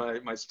sure I had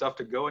my stuff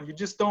to go. And you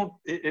just don't.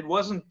 It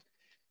wasn't.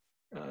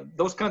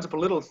 Those kinds of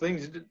little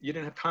things you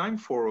didn't have time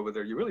for over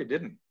there. You really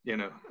didn't, you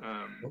know.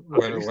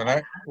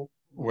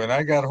 When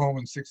I got home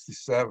in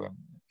 '67,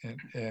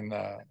 and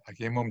I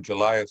came home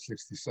July of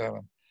 '67,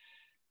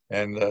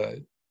 and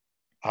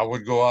I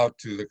would go out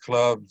to the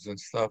clubs and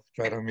stuff,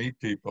 try to meet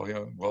people, you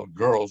know, well,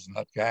 girls,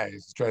 not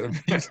guys, try to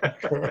meet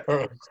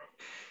girls.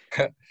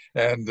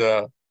 And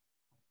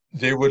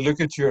they would look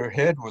at your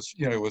head,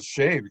 you know, it was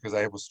shaved because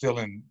I was still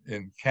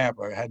in camp.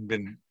 I hadn't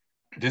been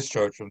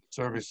discharged from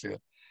service yet.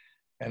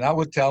 And I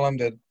would tell them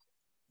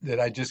that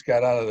I just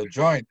got out of the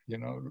joint, you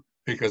know,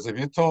 because if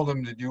you told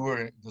them that you were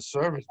in the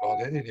service, well,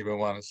 they didn't even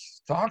want to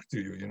talk to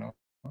you, you know.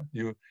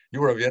 You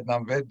were a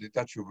Vietnam vet, they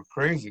thought you were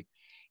crazy.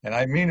 And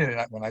I mean it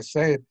when I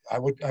say it. I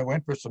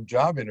went for some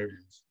job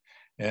interviews,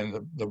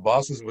 and the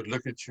bosses would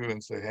look at you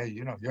and say, hey,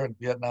 you know, you're a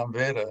Vietnam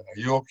vet, are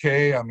you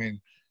okay? I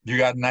mean, you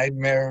got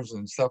nightmares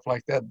and stuff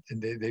like that.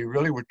 And they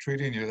really were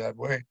treating you that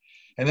way.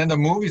 And then the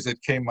movies that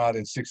came out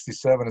in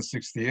 '67 and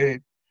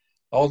 '68,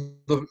 all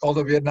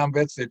the Vietnam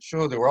vets they'd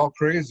show, they were all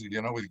crazy,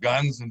 you know, with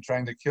guns and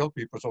trying to kill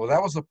people. So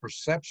that was the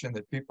perception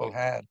that people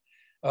had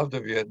of the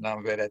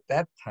Vietnam vet at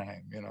that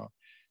time, you know.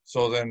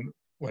 So then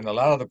when a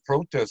lot of the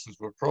protesters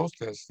were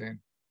protesting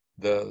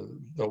the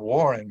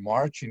war and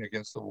marching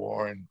against the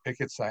war and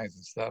picket signs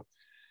and stuff,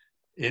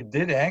 it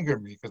did anger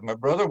me because my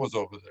brother was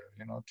over there.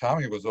 You know,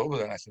 Tommy was over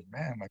there. And I said,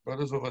 man, my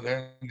brother's over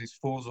there and these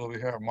fools over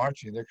here are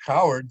marching. They're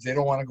cowards. They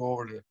don't want to go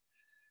over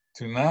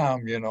to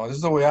Nam. You know, this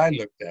is the way I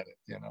looked at it,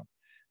 you know.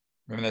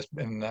 I mean,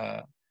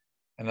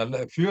 and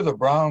a few of the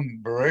brown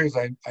berets,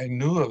 I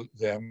knew of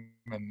them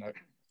and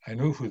I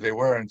knew who they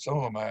were. And some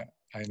of them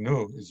I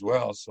knew as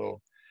well.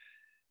 So,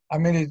 I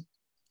mean,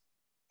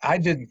 I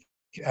didn't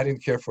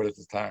care for it at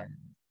the time.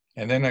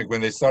 And then like,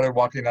 when they started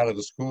walking out of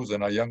the schools,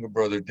 and our younger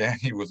brother,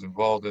 Danny, was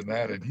involved in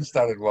that, and he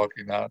started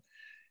walking out.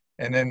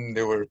 And then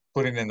they were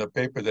putting in the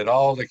paper that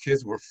all the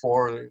kids were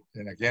for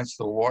and against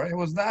the war. It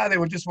was not. They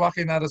were just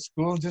walking out of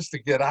school just to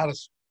get out of,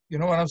 you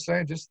know what I'm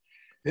saying? Just,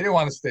 they didn't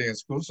want to stay in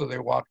school, so they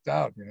walked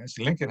out. You know,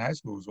 Lincoln High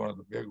School was one of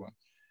the big ones.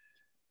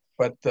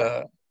 But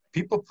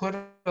people put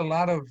a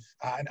lot of,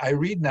 I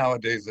read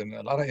nowadays, and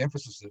a lot of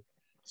emphasis that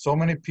so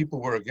many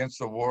people were against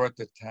the war at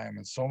the time,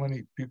 and so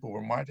many people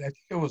were marching. I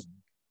think it was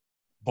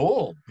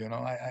bull, you know.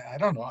 I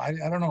don't know. I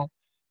don't know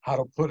how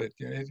to put it.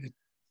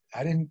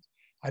 I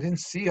didn't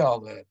see all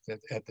that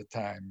at the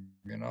time,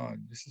 you know.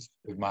 And this is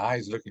with my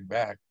eyes looking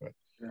back. But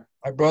yeah,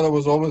 my brother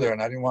was over there,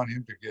 and I didn't want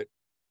him to get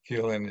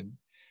killed.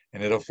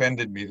 And it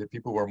offended me that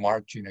people were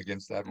marching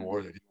against that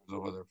war that he was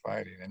over there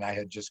fighting, and I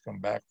had just come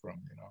back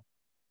from, you know.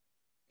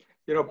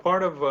 You know,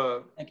 part of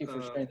thank you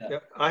for sharing that. Yeah,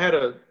 I had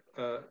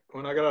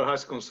when I got out of high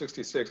school in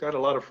 '66, I had a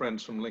lot of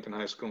friends from Lincoln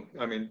High School.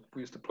 I mean,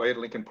 we used to play at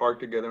Lincoln Park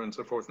together and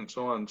so forth and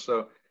so on.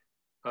 So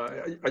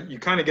you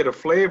kind of get a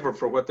flavor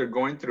for what they're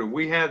going through.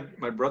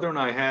 My brother and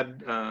I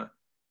had,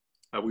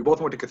 we both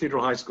went to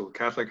Cathedral High School,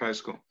 Catholic high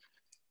school.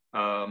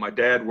 My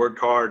dad worked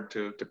hard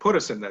to put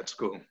us in that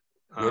school.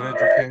 Good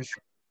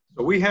education.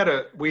 But we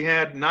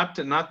had not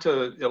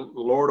to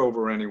lord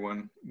over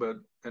anyone,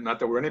 and not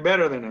that we're any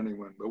better than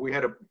anyone, but we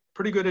had a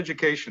pretty good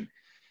education.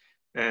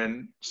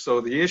 And so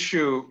the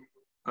issue,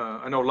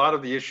 I know a lot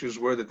of the issues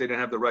were that they didn't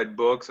have the right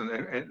books,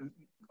 and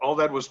all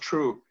that was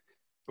true,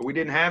 but we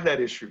didn't have that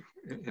issue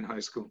in high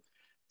school.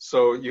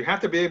 So you have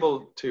to be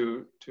able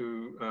to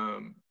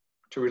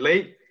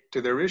relate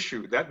to their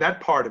issue,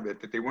 that part of it,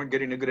 that they weren't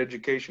getting a good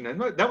education,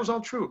 and that was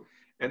all true.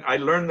 And I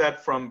learned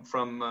that from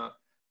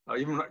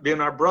even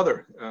being our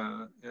brother.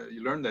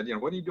 You learn that, you know,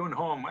 what are you doing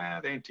home?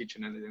 Well, they ain't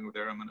teaching anything over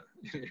there.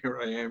 Here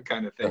I am,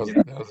 kind of thing.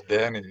 That was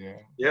Danny, yeah.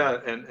 Yeah,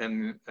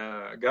 and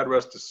God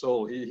rest his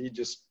soul. He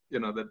just, you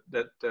know,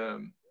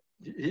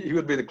 he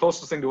would be the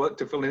closest thing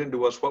to filling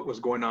into us what was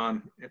going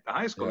on at the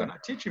high school. Yeah. They're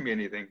not teaching me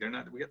anything.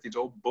 We got these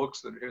old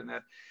books that are here and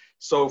that.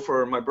 So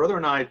for my brother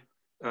and I,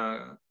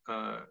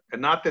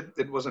 and not that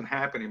it wasn't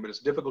happening, but it's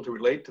difficult to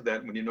relate to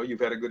that when you know you've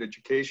had a good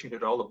education, you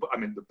had all the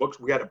books,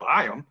 we had to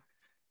buy them.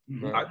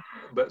 Right.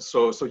 But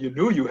so you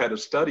knew you had to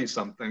study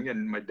something,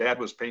 and my dad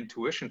was paying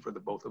tuition for the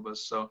both of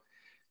us. So,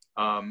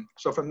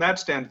 so from that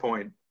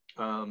standpoint,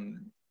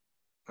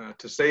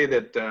 to say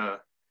that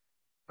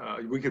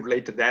we could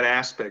relate to that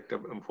aspect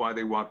of why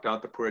they walked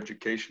out, the poor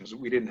educations,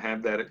 we didn't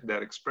have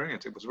that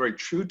experience. It was very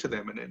true to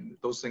them, and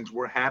those things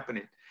were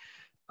happening,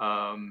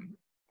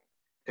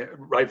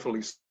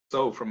 rightfully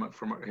so. From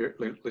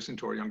listening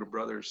to our younger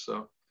brothers,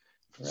 so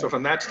right. So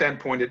from that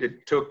standpoint,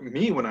 it took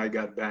me when I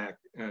got back.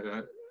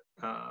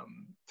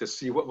 To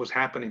see what was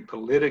happening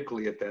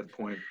politically at that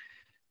point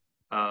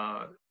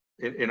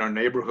in our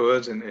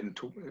neighborhoods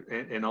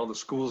and all the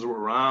schools that were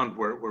around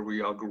where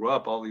we all grew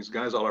up, all these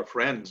guys, all our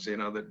friends, you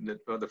know,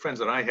 the friends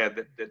that I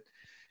had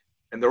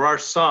and there are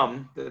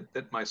some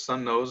that my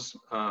son knows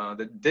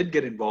that did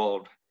get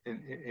involved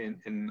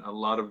in a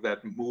lot of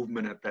that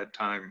movement at that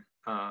time,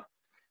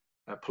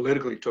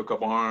 politically took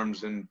up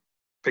arms and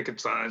picket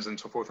signs and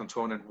so forth and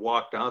so on and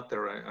walked out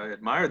there. I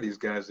admire these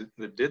guys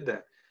that did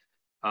that.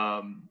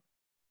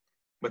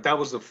 But that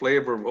was the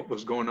flavor of what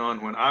was going on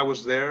when I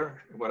was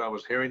there, what I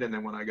was hearing, and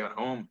then when I got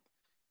home.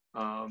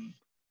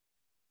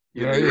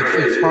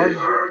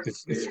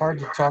 It's hard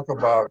to talk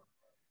about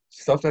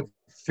stuff that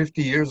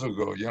 50 years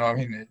ago, you know, I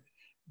mean,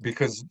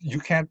 because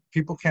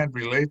people can't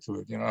relate to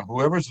it, you know.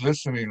 Whoever's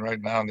listening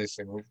right now, and they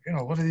say, well, you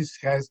know, what are these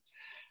guys?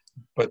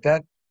 But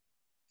that's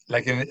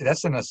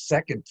in a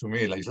second to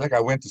me. Like, it's like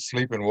I went to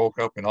sleep and woke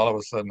up and all of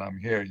a sudden I'm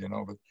here, you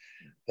know. But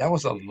that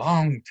was a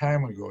long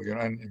time ago, you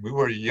know, and we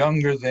were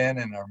younger then,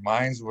 and our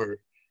minds were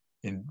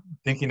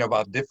thinking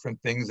about different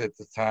things at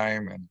the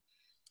time.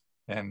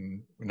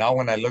 And now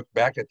when I look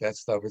back at that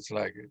stuff, it's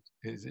like,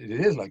 it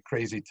is like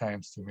crazy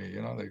times to me,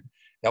 you know.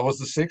 That was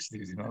the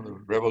 60s, you know, the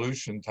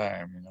revolution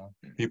time, you know,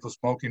 people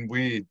smoking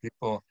weed,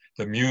 the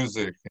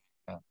music,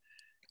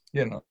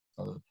 you know,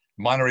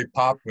 Monterey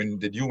Pop,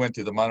 you went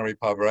to the Monterey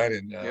Pop, right?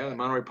 And, yeah, the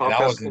Monterey Pop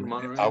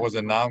Festival. I was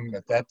in Nam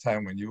at that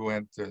time when you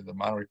went to the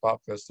Monterey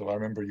Pop Festival. I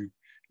remember you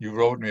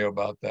wrote me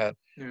about that.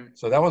 Yeah.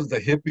 So that was the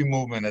hippie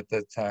movement at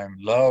that time,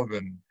 love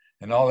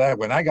and all that.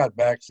 When I got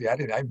back, see,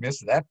 I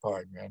missed that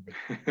part, man.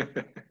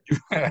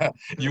 But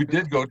you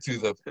did go to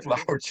the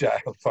Flower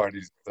Child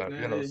parties.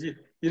 You know, you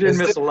didn't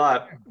miss a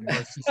lot.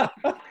 Because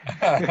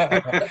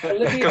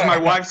my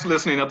wife's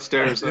listening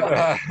upstairs. So.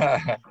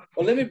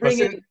 Well, let me bring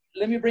in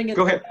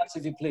Go ahead. Tomás,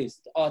 if you please.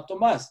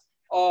 Tomás,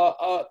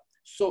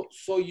 so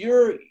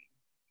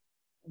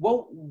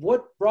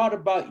what brought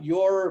about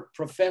your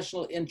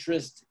professional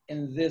interest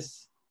in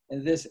this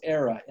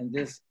era, in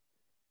this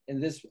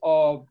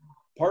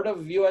part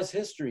of U.S.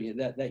 history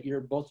that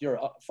both your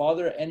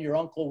father and your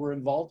uncle were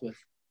involved with?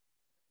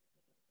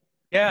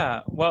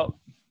 Yeah, well,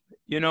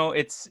 you know,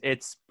 it's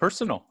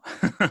personal.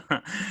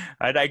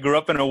 I grew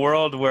up in a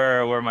world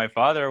where my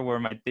father, where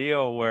my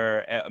tío,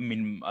 where, I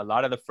mean, a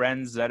lot of the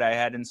friends that I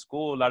had in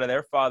school, a lot of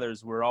their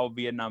fathers were all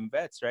Vietnam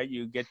vets, right?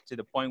 You get to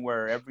the point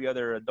where every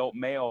other adult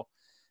male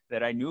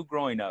that I knew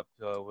growing up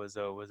was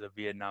a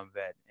Vietnam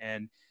vet.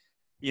 And,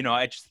 you know,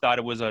 I just thought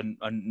it was a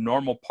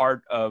normal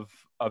part of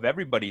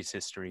everybody's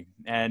history.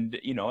 And,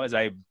 you know, as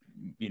I,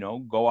 you know,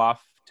 go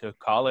off to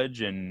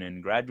college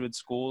and graduate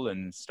school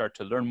and start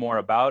to learn more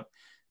about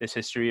this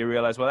history, you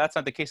realize, well, that's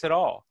not the case at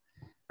all,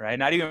 right?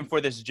 Not even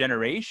for this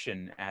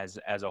generation as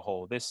a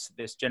whole, this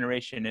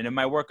generation. And in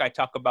my work, I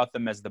talk about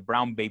them as the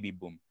brown baby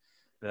boom,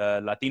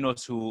 the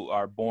Latinos who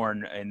are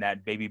born in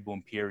that baby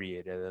boom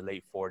period of the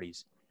late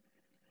 40s.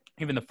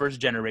 Even the first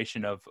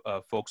generation of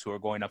folks who are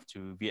going up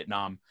to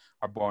Vietnam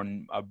are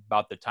born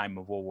about the time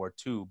of World War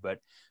II. But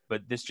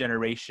this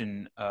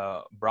generation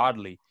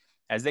broadly,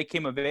 as they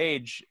came of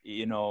age,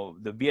 you know,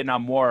 the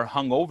Vietnam War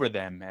hung over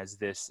them as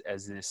this,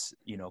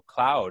 you know,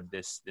 cloud,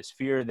 this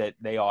fear that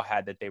they all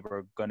had that they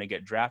were going to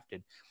get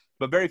drafted.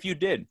 But very few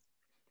did.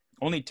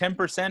 Only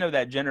 10% of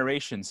that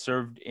generation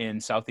served in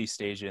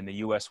Southeast Asia, in the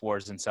U.S.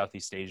 wars in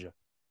Southeast Asia.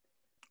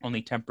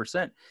 Only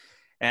 10%.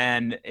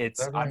 And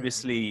it's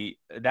obviously,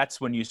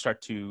 that's when you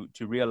start to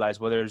realize,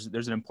 well,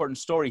 there's an important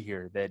story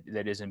here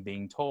that isn't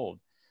being told,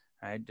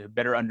 right? To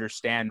better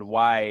understand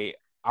why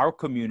our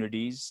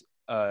communities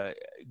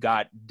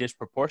got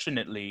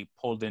disproportionately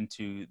pulled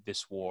into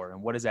this war.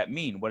 And what does that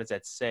mean? What does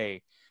that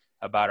say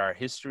about our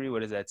history?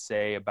 What does that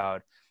say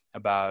about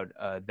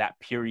that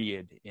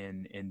period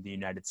in the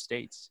United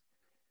States?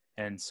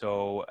 And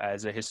so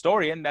as a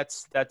historian,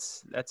 that's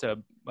a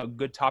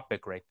good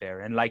topic right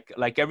there. And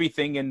like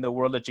everything in the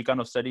world of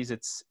Chicano studies,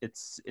 it's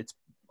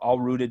all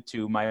rooted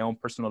to my own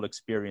personal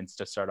experience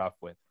to start off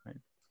with. Right?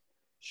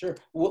 Sure.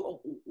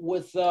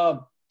 With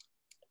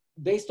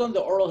based on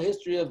the oral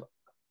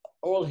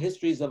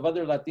histories of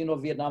other Latino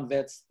Vietnam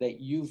vets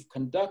that you've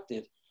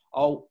conducted,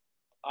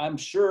 I'm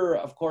sure,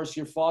 of course,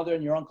 your father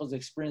and your uncle's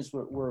experience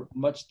were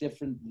much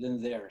different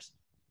than theirs.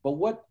 But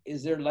what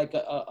is there like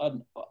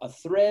a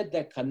thread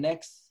that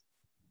connects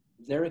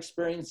their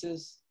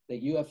experiences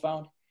that you have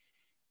found?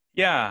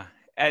 Yeah,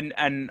 and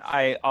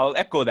I'll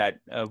echo that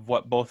of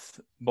what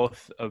both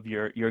of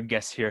your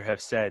guests here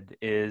have said,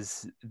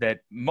 is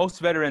that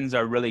most veterans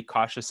are really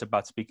cautious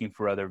about speaking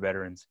for other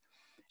veterans,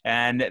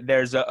 and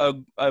there's a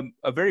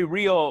very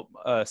real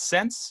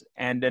sense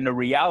and then a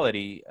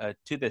reality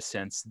to this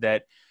sense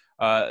that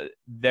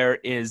there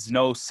is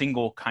no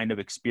single kind of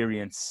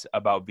experience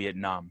about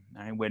Vietnam.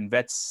 Right? When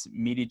vets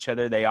meet each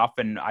other,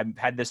 I've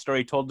had this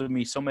story told to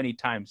me so many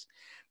times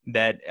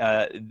that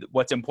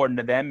what's important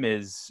to them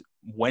is,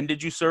 when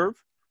did you serve,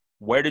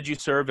 where did you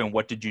serve, and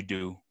what did you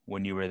do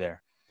when you were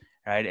there?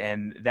 Right?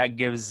 And that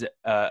gives,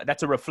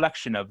 that's a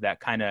reflection of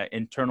that kind of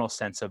internal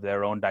sense of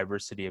their own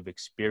diversity of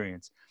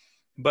experience.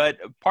 But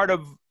part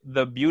of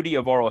the beauty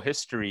of oral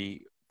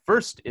history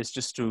first is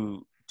just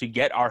to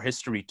get our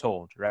history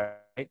told, right?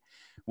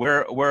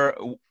 We're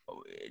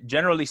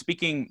generally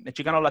speaking,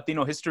 Chicano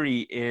Latino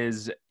history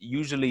is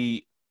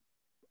usually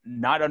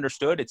not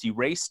understood. It's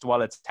erased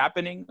while it's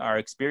happening. Our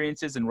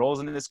experiences and roles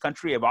in this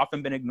country have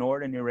often been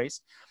ignored and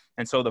erased.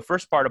 And so the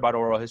first part about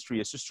oral history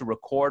is just to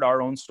record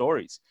our own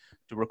stories,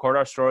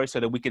 so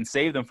that we can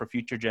save them for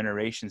future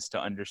generations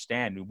to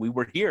understand. We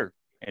were here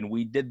and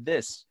we did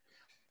this.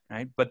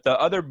 Right? But the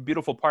other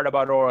beautiful part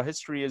about oral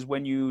history is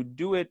when you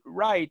do it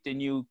right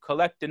and you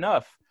collect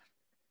enough,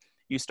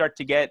 you start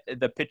to get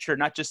the picture,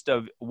 not just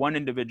of one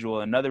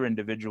individual, another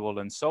individual,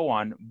 and so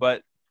on,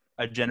 but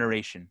a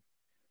generation,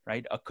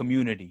 right? A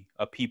community,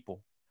 a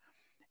people.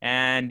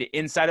 And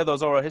inside of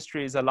those oral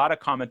histories, a lot of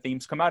common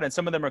themes come out, and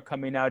some of them are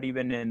coming out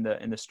even in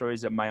the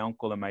stories that my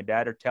uncle and my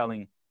dad are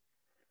telling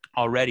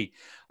already,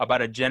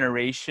 about a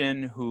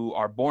generation who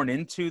are born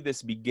into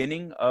this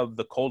beginning of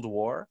the Cold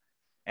War,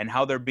 and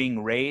how they're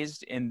being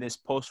raised in this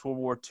post-World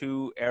War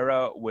II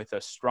era with a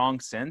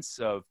strong sense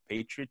of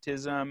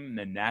patriotism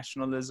and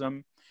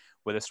nationalism,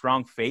 with a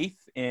strong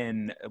faith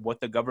in what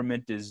the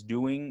government is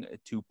doing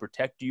to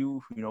protect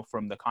you,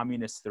 from the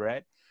communist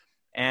threat.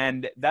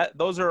 And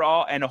those are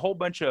all, and a whole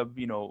bunch of,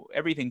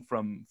 everything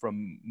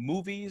from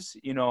movies,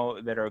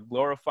 that are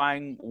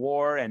glorifying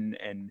war, and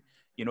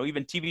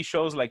even TV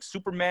shows like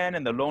Superman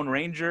and the Lone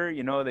Ranger,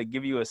 that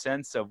give you a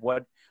sense of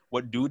what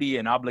duty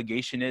and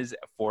obligation is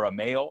for a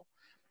male.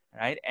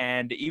 Right.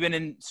 And even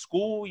in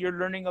school, you're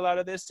learning a lot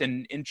of this.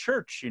 And in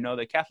church,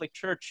 the Catholic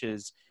Church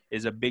is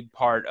a big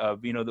part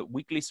of, the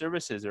weekly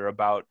services are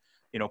about,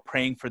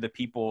 praying for the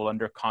people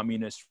under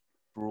communist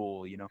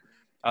rule.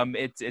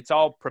 It's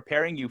all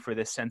preparing you for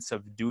this sense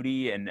of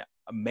duty and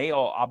a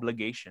male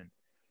obligation.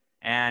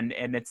 And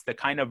it's the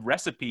kind of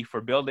recipe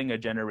for building a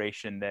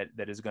generation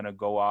that is going to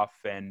go off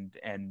and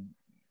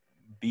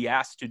be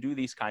asked to do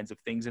these kinds of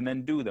things and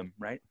then do them.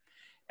 Right.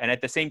 And at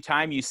the same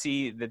time, you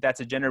see that that's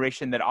a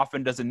generation that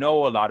often doesn't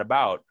know a lot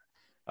about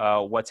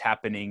what's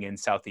happening in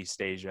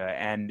Southeast Asia.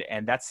 And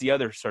that's the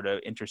other sort of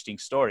interesting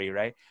story,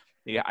 right?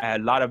 A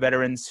lot of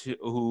veterans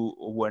who,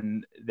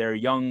 when they're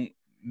young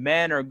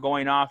men, are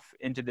going off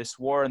into this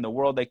war, and the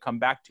world they come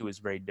back to is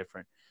very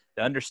different.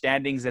 The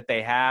understandings that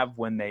they have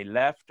when they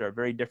left are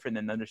very different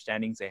than the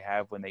understandings they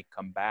have when they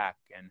come back.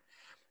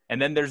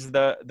 And then there's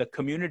the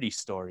community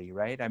story,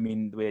 right? I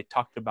mean, we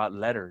talked about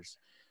letters.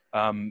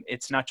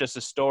 It's not just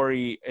a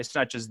story, it's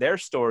not just their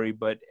story,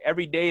 but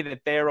every day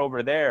that they're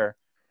over there,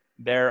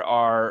 there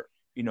are,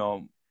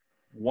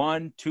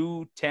 1,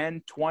 2,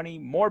 10, 20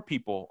 more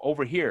people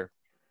over here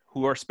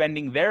who are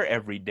spending their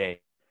every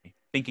day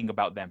thinking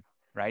about them,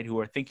 right? Who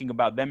are thinking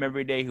about them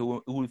every day,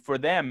 who for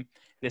them,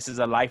 this is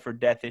a life or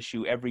death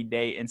issue every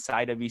day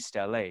inside of East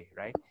LA,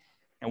 right?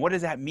 And what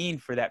does that mean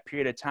for that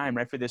period of time,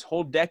 right? For this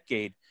whole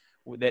decade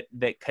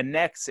that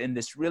connects in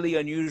this really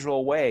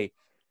unusual way,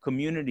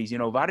 communities,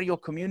 barrio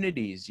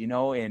communities,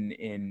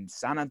 in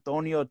San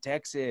Antonio,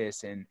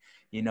 Texas, and,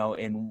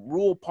 in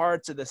rural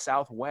parts of the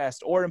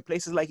Southwest, or in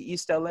places like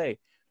East LA.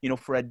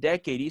 For a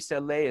decade, East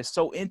LA is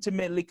so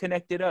intimately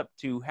connected up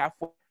to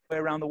halfway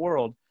around the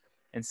world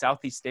in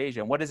Southeast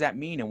Asia. And what does that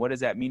mean? And what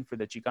does that mean for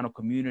the Chicano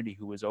community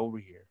who is over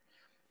here?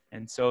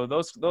 And so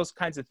those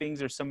kinds of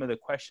things are some of the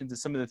questions and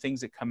some of the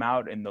things that come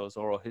out in those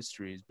oral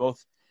histories.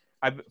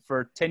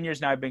 For 10 years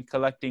now, I've been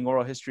collecting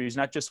oral histories,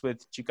 not just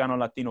with Chicano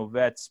Latino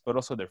vets, but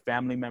also their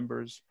family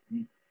members.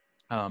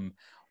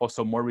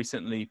 Also more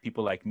recently,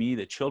 people like me,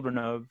 the children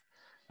of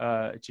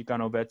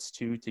Chicano vets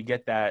too, to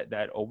get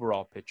that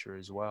overall picture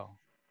as well.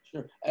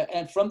 Sure.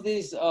 And from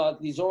these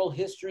oral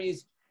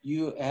histories,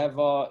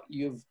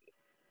 you've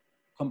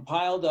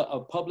compiled a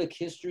public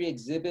history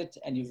exhibit,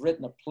 and you've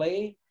written a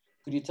play.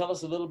 Could you tell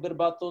us a little bit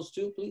about those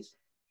two, please?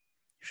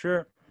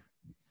 Sure.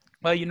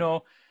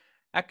 Well,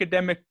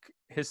 academic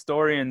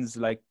historians,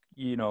 like,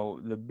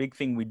 the big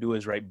thing we do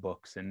is write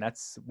books, and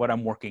that's what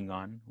I'm working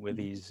on with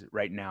these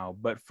right now.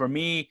 But for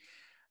me,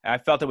 I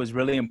felt it was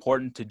really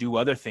important to do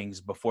other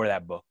things before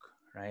that book,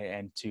 right?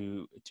 And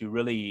to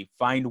really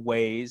find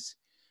ways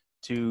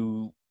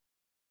to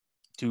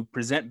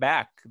present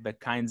back the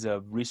kinds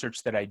of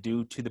research that I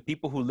do to the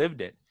people who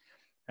lived it,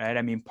 right?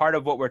 I mean, part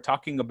of what we're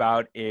talking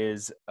about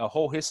is a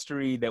whole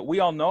history that we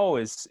all know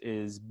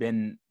is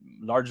been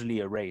largely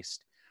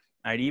erased.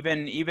 Right?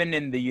 Even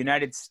in the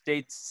United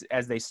States,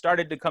 as they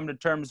started to come to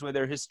terms with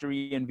their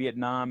history in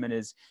Vietnam, and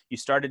as you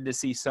started to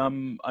see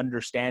some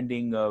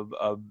understanding of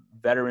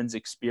veterans'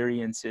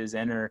 experiences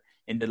enter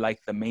into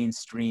like the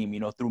mainstream,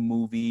 through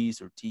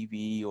movies or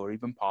TV or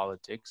even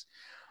politics,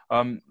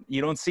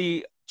 you don't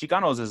see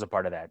Chicanos as a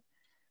part of that,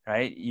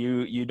 right?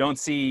 You don't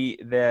see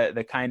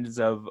the kinds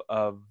of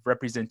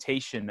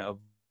representation of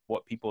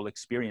what people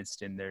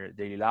experienced in their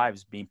daily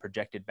lives being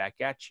projected back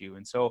at you.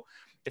 And so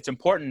it's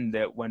important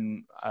that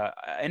when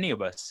any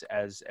of us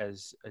as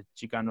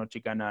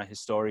Chicana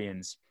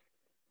historians,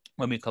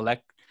 when we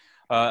collect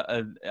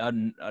a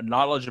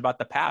knowledge about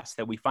the past,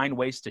 that we find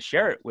ways to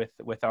share it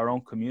with our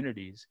own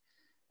communities.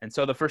 And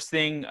so the first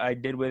thing I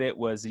did with it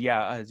was,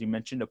 as you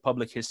mentioned, a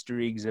public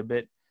history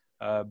exhibit,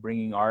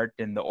 bringing art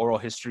and the oral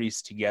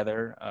histories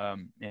together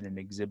in an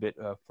exhibit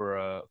for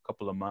a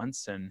couple of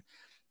months. And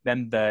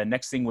then the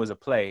next thing was a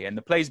play, and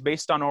the play is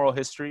based on oral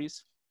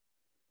histories.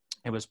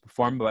 It was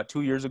performed about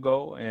 2 years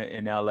ago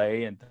in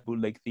LA and the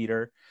Bootleg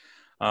Theater,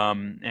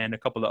 and a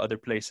couple of other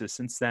places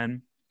since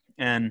then.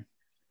 And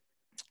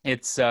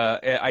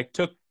I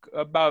took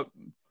about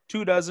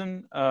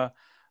 24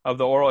 of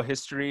the oral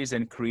histories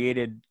and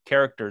created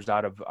characters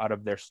out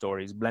of their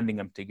stories, blending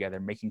them together,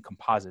 making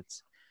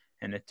composites.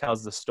 And it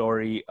tells the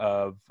story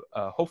of,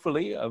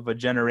 hopefully, of a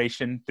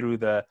generation through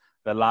the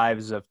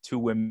lives of 2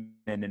 women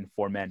and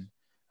 4 men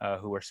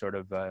who are sort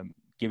of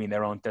giving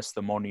their own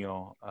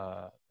testimonial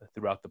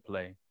throughout the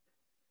play.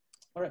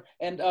 All right.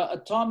 And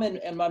Tom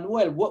and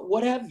Manuel,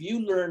 what have you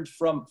learned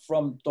from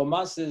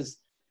Tomás's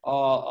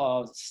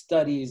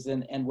studies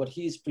and what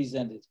he's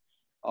presented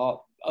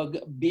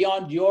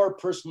beyond your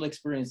personal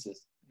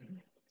experiences?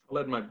 I'll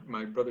let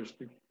my brother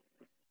speak.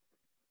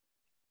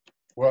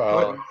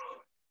 Well,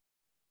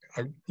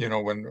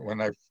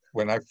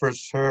 when I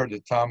first heard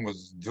that Tom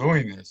was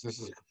doing this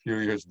is a few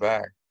years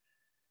back,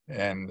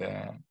 and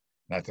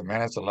not to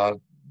manage a lot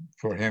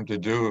for him to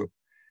do,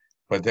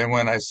 but then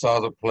when I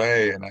saw the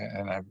play and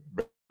I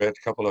read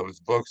a couple of his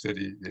books that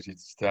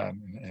he's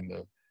done and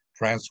the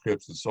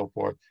transcripts and so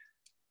forth,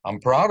 I'm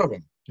proud of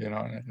him,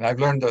 and I've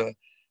learned the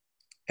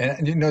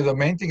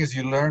main thing is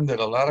you learn that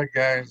a lot of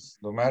guys,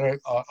 no matter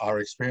our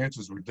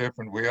experiences were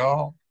different, we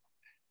all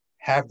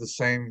have the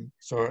same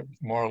sort,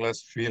 more or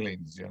less,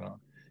 feelings.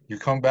 You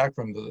come back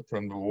from the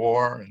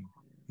war and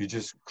you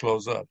just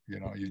close up.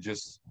 You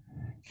just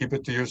keep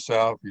it to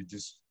yourself. You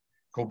just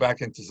go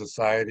back into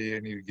society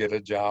and you get a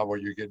job or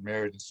you get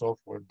married and so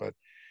forth. But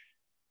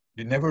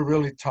you never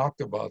really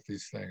talked about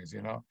these things.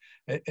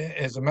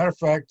 As a matter of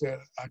fact,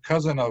 a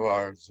cousin of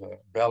ours,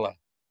 Bella,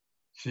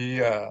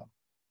 she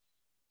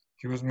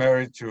was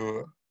married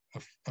to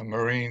a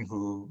Marine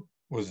who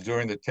was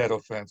during the Tet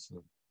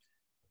Offensive.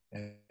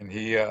 and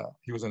he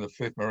was in the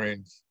 5th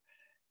Marines.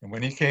 And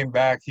when he came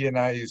back, he and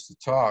I used to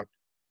talk,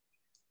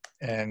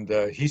 and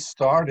he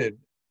started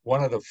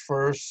one of the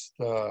first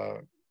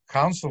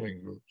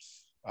counseling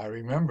groups. I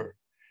remember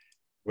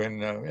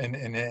when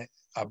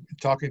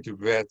talking to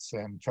vets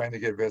and trying to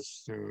get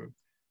vets to,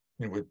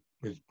 with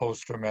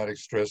post-traumatic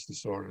stress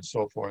disorder and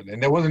so forth.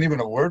 And there wasn't even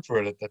a word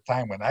for it at the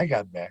time when I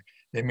got back.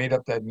 They made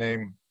up that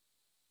name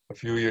a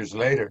few years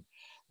later.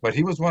 But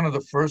he was one of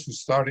the first who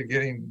started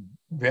getting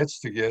vets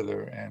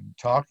together and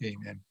talking.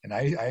 And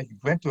I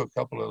went to a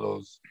couple of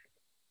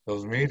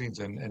those meetings,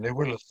 and they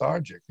were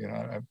lethargic,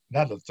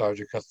 not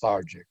lethargic,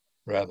 cathartic,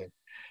 rather.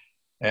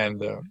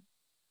 And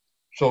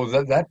so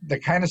that the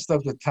kind of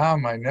stuff that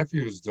Tom, my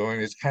nephew, is doing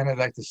is kind of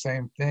like the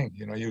same thing.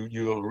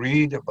 You'll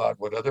read about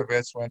what other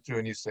vets went through,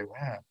 and you say,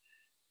 "Wow,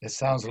 it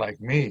sounds like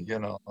me,"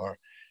 or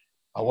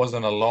 "I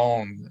wasn't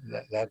alone."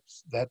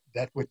 That's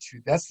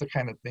the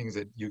kind of things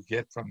that you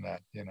get from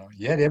that.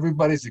 Yet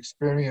everybody's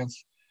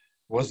experience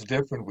was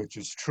different, which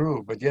is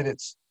true. But yet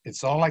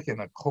it's all like in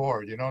a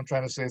chord. I'm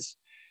trying to say,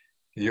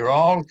 you're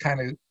all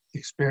kind of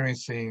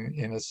experiencing,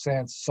 in a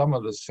sense, some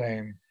of the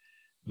same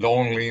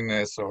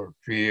loneliness or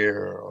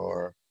fear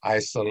or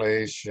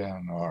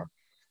isolation or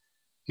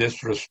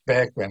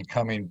disrespect when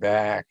coming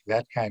back,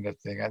 that kind of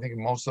thing. I think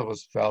most of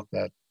us felt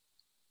that,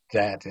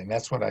 and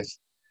that's what I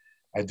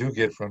do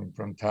get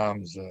from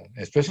Tom's,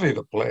 especially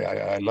the play.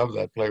 I love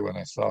that play when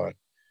I saw it,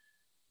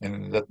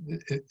 and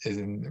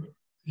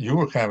you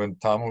were kind of,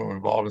 Tom,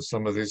 involved in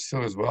some of these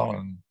too as well,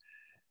 and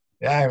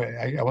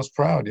yeah, I was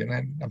proud.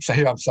 I'm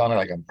sounding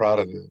like I'm proud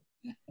of it.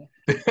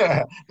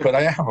 But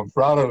I am. I'm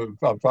proud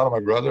of my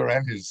brother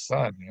and his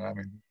son.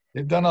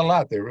 They've done a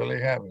lot. They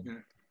really have.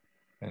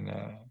 And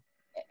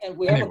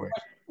we anyway,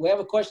 have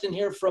a question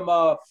here from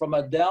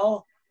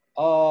Adele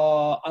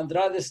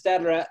Andrade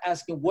Stadler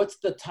asking, what's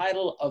the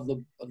title of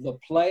the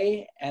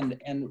play, and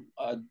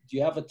do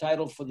you have a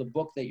title for the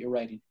book that you're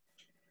writing?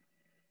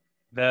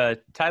 The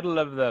title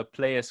of the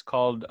play is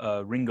called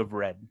Ring of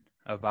Red,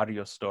 a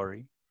Barrio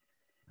story.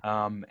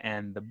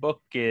 And the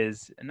book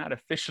is not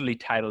officially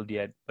titled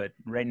yet, but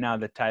right now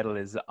the title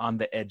is On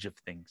the Edge of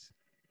Things.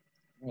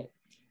 Right.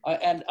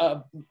 And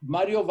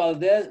Mario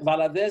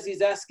Valadez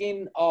is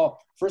asking,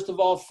 first of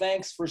all,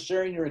 thanks for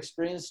sharing your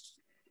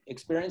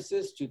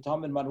experiences to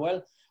Tom and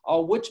Manuel.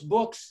 Which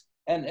books,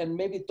 and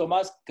maybe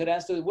Tomás could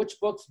answer, which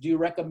books do you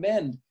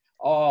recommend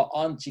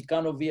on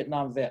Chicano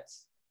Vietnam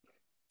vets?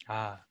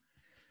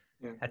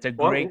 That's a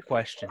great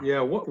question.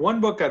 Yeah,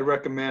 one book I'd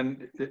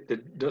recommend,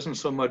 it doesn't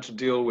so much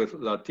deal with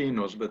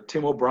Latinos, but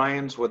Tim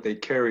O'Brien's What They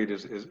Carried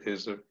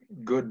is a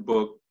good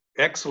book,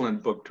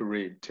 excellent book to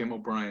read, Tim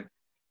O'Brien.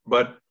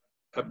 But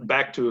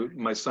back to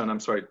my son, I'm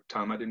sorry,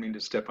 Tom, I didn't mean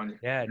to step on you.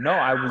 Yeah, no,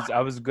 I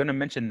was going to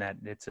mention that.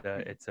 It's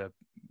a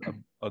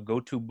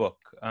go-to book.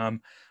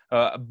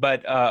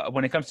 But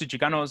when it comes to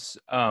Chicanos,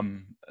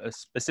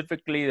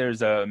 specifically,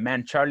 there's a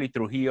man, Charlie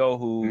Trujillo,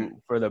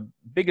 who for the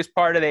biggest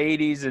part of the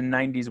 80s and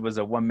 90s was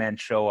a one-man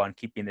show on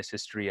keeping this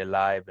history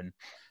alive. And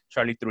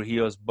Charlie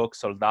Trujillo's book,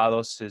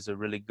 Soldados, is a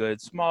really good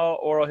small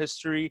oral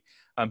history.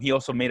 He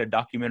also made a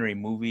documentary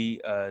movie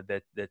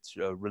that's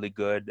really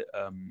good.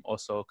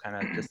 Also kind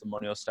of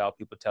testimonial style,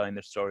 people telling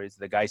their stories,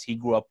 the guys he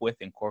grew up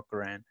with in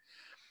Corcoran.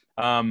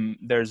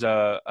 There's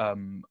a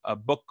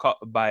book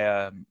by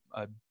a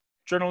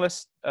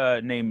journalist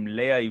named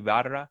Lea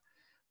Ibarra,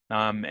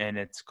 and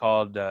it's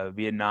called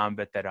Vietnam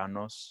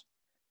Veteranos,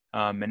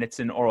 and it's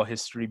an oral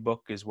history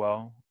book as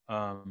well.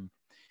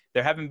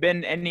 There haven't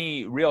been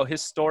any real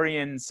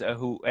historians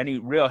any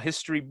real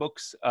history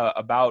books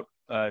about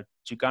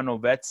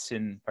Chicano vets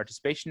in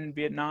participation in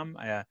Vietnam.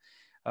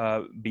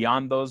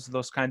 Beyond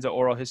those kinds of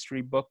oral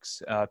history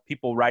books,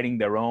 people writing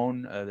their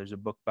own. There's a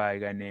book by a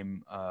guy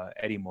named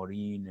Eddie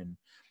Morin, and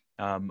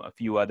a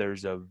few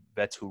others of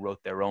vets who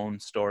wrote their own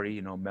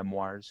story,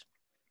 memoirs.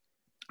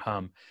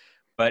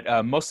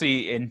 But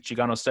mostly in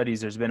Chicano studies,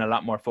 there's been a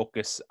lot more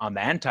focus on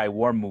the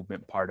anti-war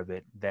movement part of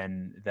it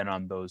than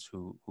on those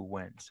who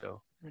went.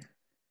 So,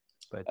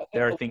 but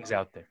there are things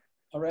out there.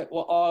 All right.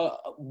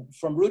 Well,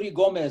 from Rudy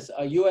Gomez,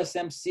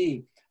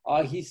 USMC,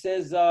 he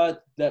says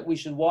that we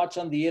should watch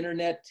on the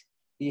internet.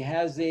 He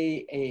has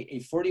a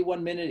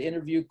 41-minute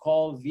interview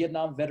called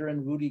Vietnam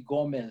Veteran Rudy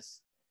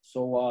Gomez.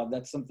 So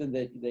that's something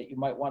that you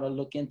might want to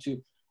look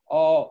into.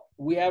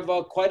 We have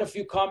quite a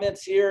few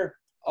comments here.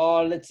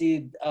 Let's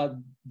see,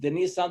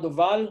 Denise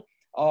Sandoval,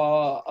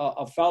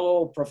 a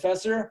fellow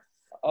professor.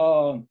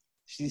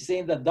 She's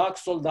saying that Doc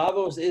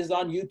Soldados is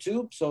on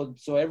YouTube,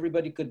 so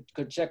everybody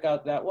could check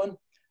out that one.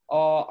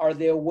 Are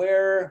they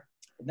aware,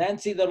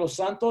 Nancy de los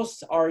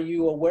Santos, are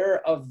you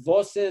aware of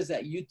Voces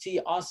at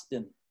UT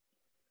Austin?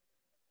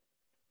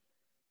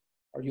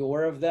 Are you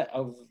aware of that?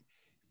 Of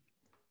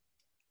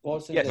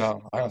Voces? Yes.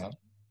 No, I don't know.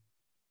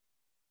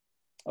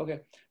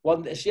 Okay.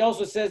 Well, she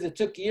also says it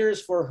took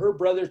years for her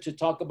brother to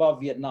talk about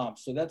Vietnam.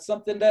 So that's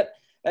something that,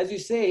 as you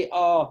say,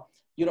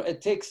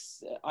 it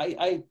takes,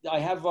 I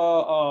have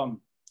a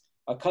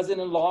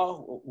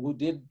cousin-in-law who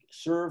did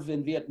serve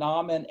in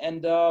Vietnam,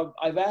 and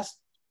I've asked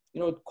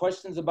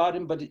questions about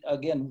him, but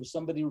again,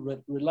 somebody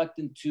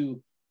reluctant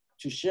to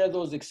share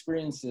those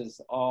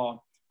experiences.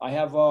 I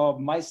have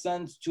my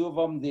sons, two of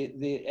them,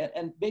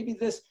 and maybe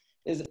this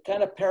is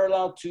kind of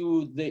parallel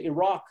to the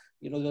Iraq,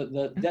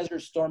 the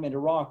Desert Storm in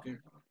Iraq,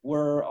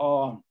 where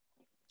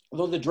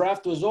although the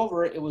draft was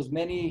over, it was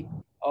many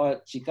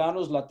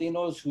Chicanos,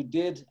 Latinos who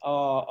did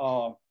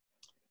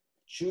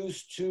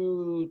choose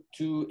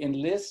to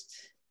enlist,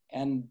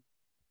 and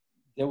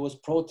there was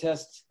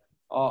protest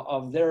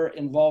of their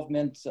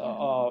involvement,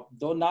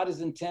 though not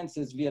as intense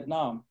as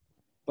Vietnam.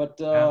 But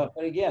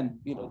again,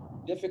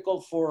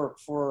 difficult for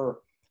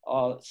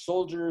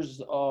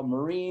soldiers,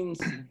 Marines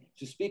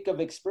to speak of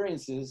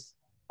experiences,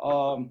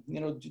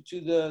 due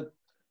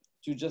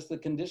to just the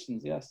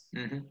conditions. Yes.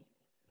 Mm-hmm.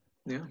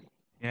 Yeah.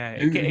 Yeah,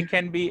 it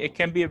can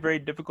be a very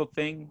difficult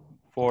thing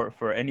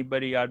for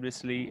anybody,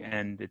 obviously,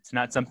 and it's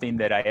not something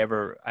that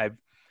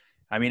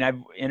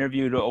I've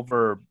interviewed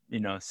over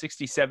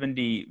 60,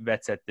 70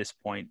 vets at this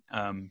point.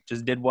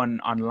 Just did one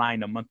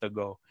online a month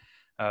ago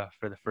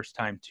for the first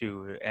time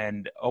too,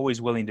 and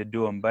always willing to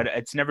do them, but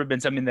it's never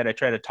been something that I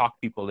try to talk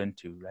people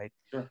into, right?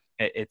 Sure.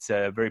 It's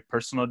a very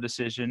personal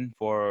decision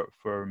for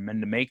men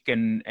to make,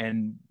 and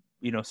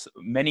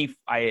many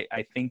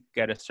I think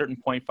at a certain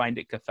point find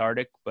it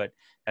cathartic, but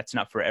that's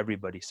not for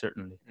everybody,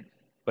 certainly.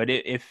 But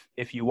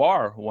if you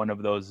are one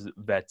of those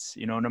vets,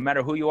 no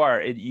matter who you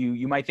are,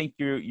 you might think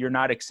you're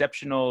not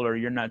exceptional or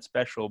you're not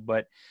special,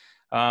 but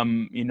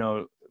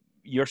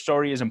your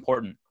story is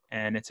important,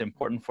 and it's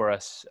important for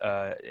us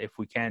if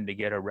we can to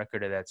get a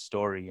record of that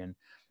story. And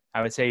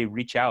I would say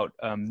reach out.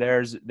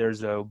 There's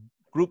a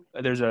group,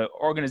 there's an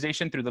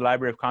organization through the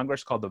Library of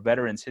Congress called the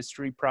Veterans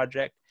History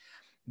Project.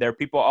 There are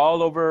people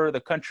all over the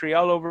country,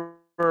 all over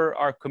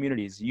our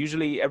communities.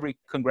 Usually every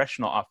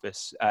congressional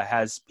office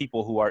has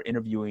people who are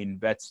interviewing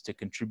vets to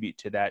contribute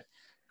to that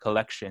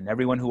collection.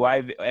 Everyone who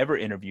I've ever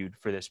interviewed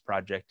for this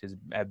project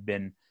have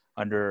been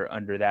under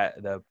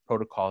the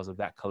protocols of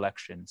that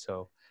collection.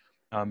 So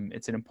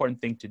it's an important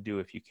thing to do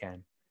if you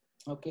can.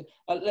 Okay,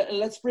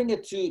 let's bring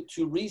it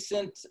to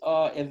recent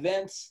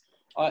events.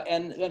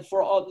 And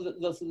for all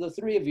the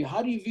three of you,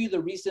 how do you view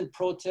the recent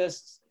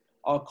protests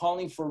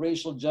calling for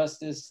racial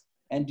justice?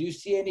 And do you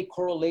see any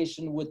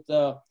correlation with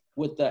the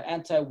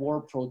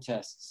anti-war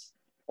protests?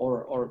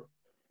 Or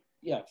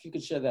yeah, if you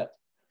could share that.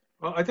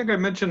 Well, I think I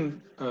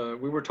mentioned,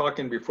 we were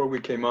talking before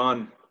we came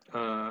on,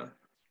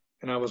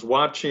 and I was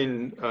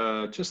watching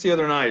just the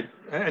other night,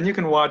 and you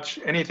can watch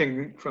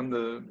anything from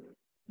the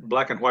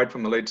black and white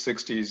from the late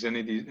 60s,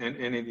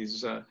 any of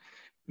these,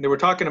 they were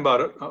talking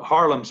about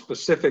Harlem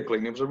specifically,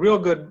 and it was a real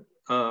good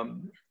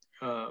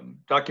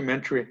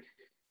documentary,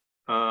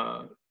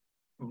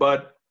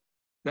 but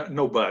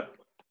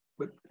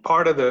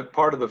part of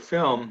the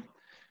film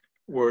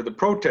were the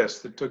protests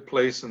that took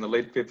place in the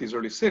late 50s,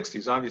 early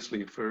 60s,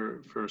 obviously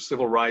for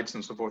civil rights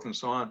and so forth and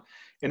so on.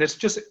 And it's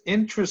just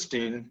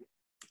interesting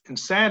and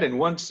sad in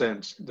one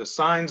sense, the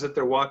signs that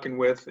they're walking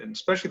with, and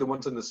especially the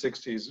ones in the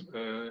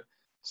 60s,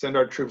 send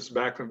our troops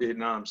back from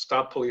Vietnam,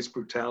 stop police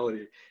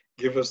brutality,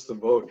 give us the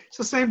vote. It's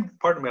the same,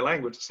 pardon my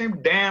language, the same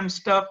damn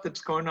stuff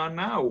that's going on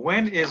now.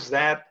 When is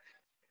that?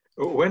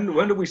 When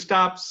do we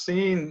stop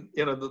seeing,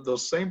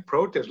 those same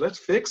protests? Let's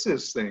fix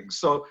this thing.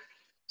 So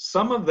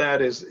some of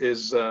that is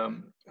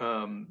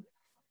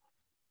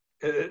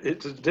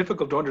it's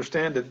difficult to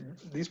understand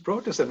that these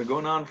protests have been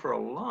going on for a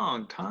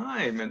long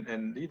time,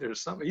 and either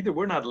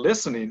we're not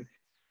listening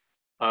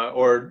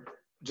or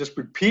just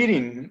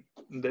repeating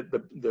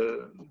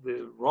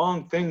the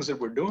wrong things that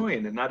we're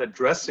doing and not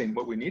addressing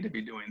what we need to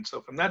be doing. So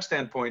from that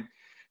standpoint,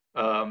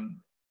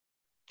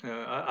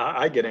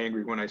 I get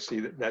angry when I see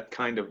that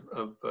kind of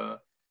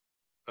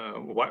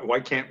why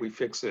can't we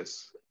fix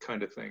this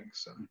kind of thing.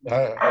 So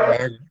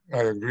I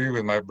agree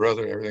with my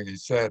brother, everything he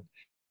said.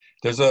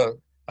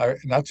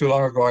 Not too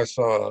long ago, I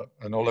saw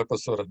an old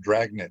episode of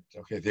Dragnet,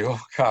 okay, the old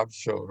cop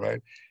show,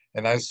 right?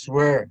 And I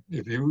swear,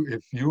 if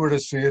you were to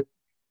see it,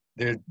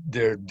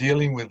 they're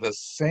dealing with the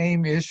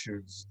same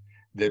issues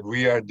that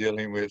we are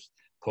dealing with: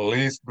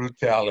 police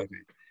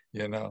brutality,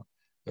 the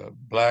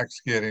blacks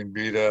getting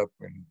beat up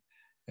and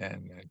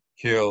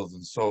killed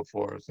and so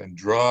forth, and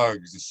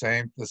drugs,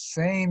 the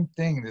same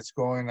thing that's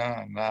going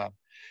on now.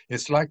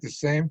 It's like the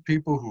same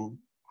people who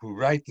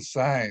write the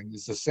signs.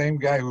 It's the same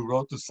guy who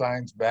wrote the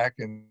signs back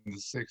in the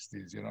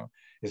 60s,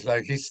 It's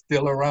like he's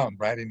still around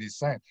writing these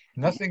signs.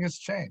 Nothing has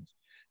changed.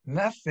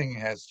 Nothing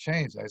has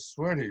changed, I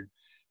swear to you.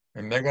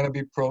 And they're going to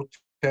be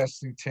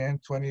protesting 10,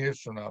 20 years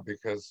from now,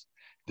 because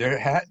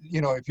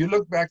if you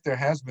look back, there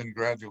has been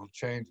gradual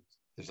changes.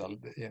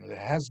 There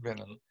has been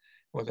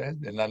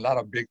a lot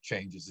of big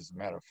changes, as a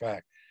matter of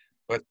fact.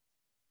 But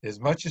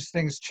as much as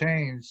things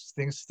change,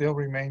 things still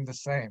remain the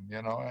same.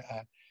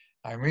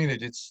 I mean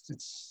it.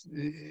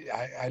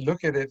 I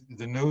look at it,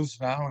 the news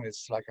now, and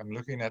it's like I'm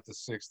looking at the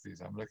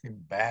 60s. I'm looking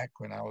back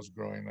when I was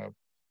growing up.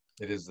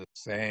 It is the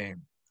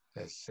same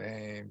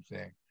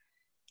thing.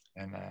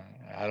 And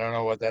I don't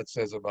know what that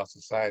says about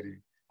society.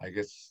 I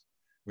guess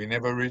we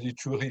never really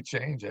truly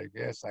change, I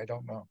guess. I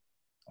don't know.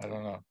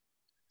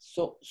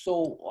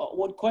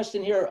 One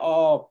question here,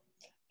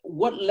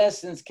 what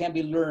lessons can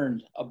be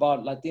learned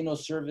about Latino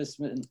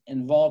servicemen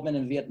involvement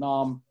in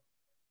Vietnam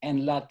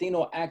and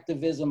Latino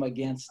activism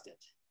against it?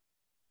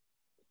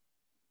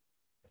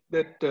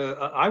 That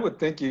I would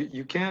think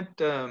you can't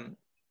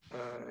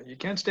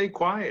stay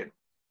quiet.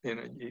 You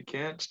know, you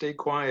can't stay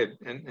quiet.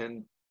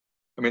 And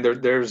I mean,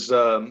 there's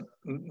the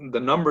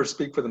numbers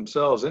speak for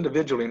themselves.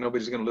 Individually,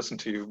 nobody's going to listen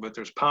to you, but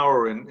there's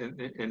power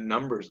in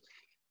numbers.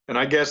 And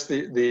I guess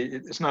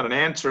it's not an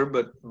answer,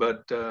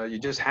 but you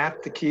just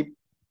have to keep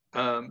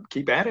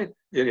at it.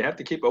 You have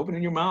to keep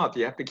opening your mouth.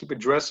 You have to keep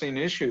addressing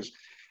issues,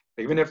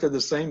 even if they're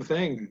the same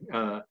thing.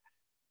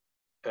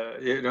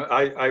 You know,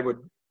 I would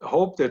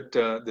hope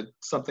that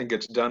something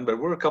gets done, but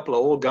we're a couple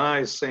of old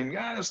guys saying,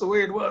 "Ah, that's the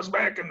way it was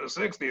back in the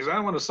 '60s." I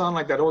don't want to sound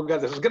like that old guy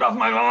that says, "Get off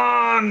my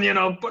lawn," you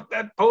know, put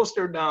that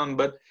poster down.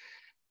 But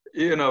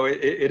you know,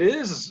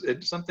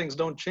 some things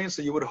don't change.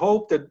 So you would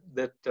hope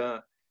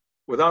that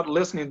without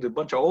listening to a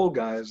bunch of old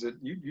guys, that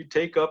you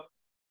take up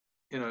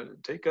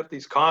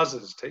these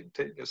causes,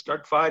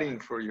 start fighting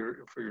for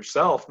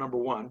yourself, number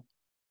one,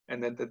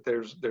 and then that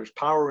there's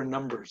power in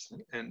numbers,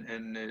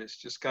 and it's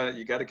just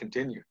you got to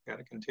continue.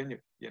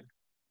 Yeah.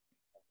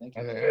 Thank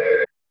you.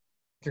 I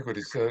think what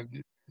he said,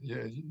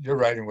 you're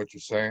right in what you're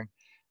saying.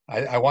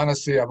 I want to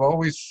see. I've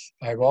always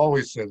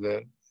said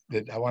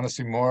that I want to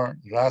see more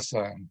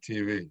raza on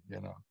TV.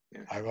 You know,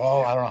 Yeah. I don't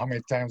know how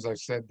many times I've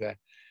said that,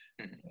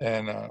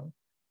 and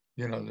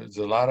you know, there's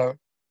a lot of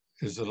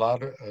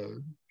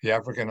the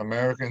African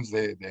Americans.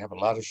 They have a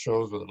lot of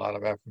shows with a lot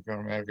of African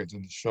Americans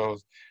in the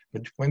shows.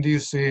 But when do you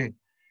see,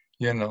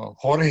 you know,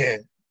 Jorge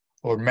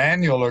or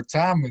Manuel or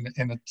Tom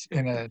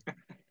in a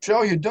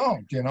show? You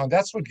don't. You know,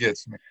 that's what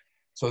gets me.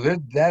 So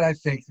that I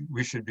think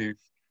we should be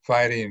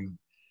fighting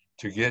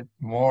to get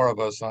more of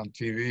us on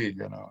TV.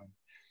 You know,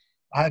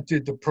 I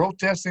did the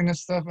protesting and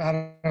stuff.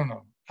 I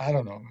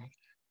don't know.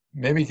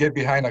 Maybe get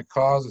behind a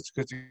cause. It's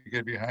good to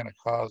get behind a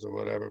cause or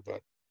whatever.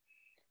 But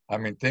I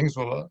mean, things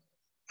will.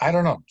 I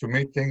don't know. To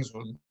me, things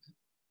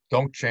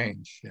don't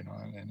change. You know,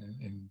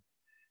 and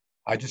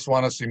I just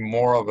want to see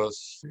more of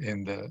us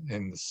in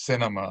the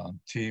cinema, on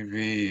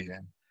TV,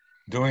 and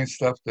doing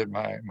stuff that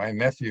my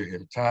nephew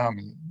here, Tom,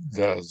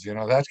 does. You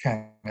know, that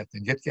kind of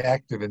thing. Get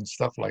active and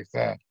stuff like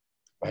that.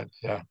 But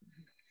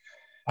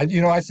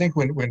I think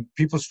when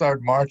people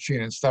start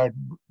marching and start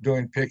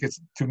doing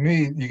pickets, to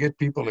me, you get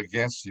people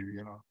against you.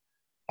 You know,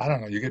 I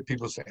don't know. You get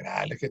people saying,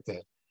 look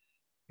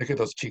at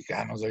those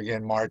Chicanos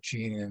again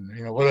marching, and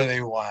you know, what do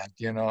they want?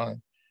 You know,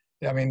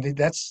 I mean,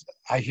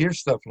 I hear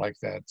stuff like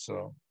that.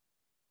 So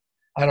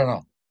I don't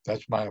know.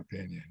 That's my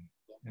opinion.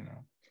 You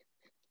know.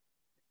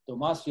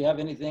 Tomas, do you have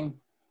anything?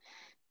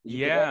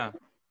 Yeah.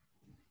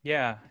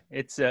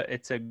 It's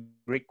a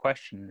great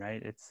question,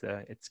 right?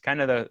 It's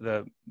kind of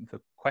the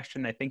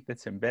question I think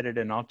that's embedded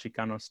in all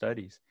Chicano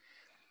studies.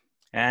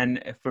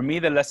 And for me,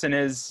 the lesson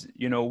is,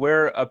 you know,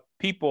 we're a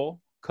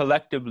people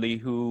collectively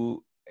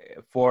who,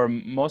 for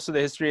most of the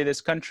history of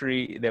this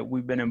country that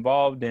we've been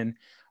involved in,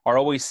 are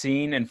always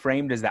seen and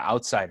framed as the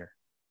outsider,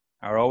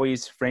 are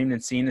always framed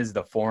and seen as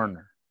the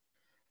foreigner.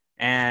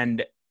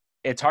 And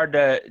it's hard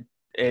to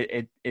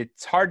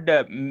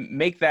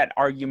make that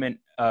argument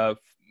of,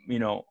 you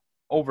know,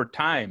 over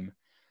time,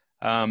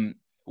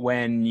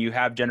 when you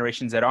have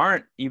generations that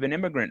aren't even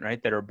immigrant,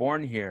 right, that are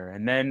born here,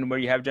 and then where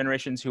you have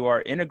generations who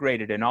are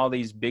integrated in all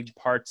these big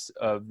parts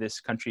of this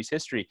country's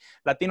history.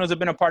 Latinos have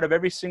been a part of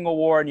every single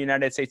war in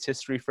United States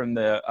history, from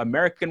the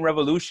American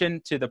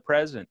Revolution to the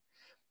present.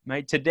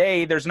 Right?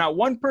 Today, there's not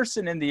one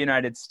person in the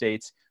United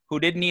States who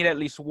didn't eat at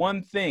least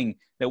one thing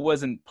that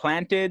wasn't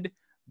planted,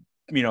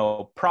 you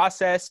know,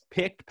 processed,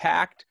 picked,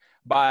 packed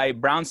by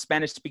brown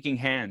Spanish-speaking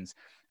hands.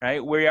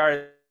 Right? We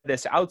are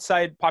this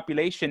outside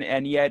population,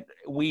 and yet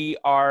we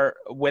are,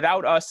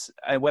 without us,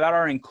 without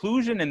our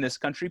inclusion in this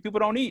country, people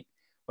don't eat.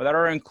 Without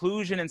our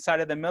inclusion inside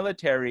of the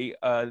military,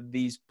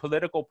 these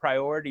political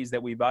priorities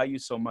that we value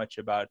so much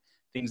about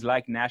things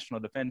like national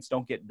defense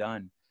don't get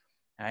done.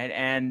 Right?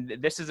 And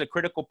this is a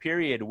critical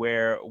period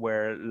where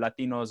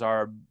Latinos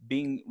are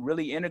being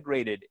really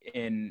integrated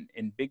in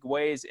big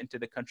ways into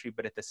the country,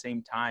 but at the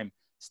same time,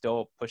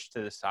 still pushed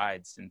to the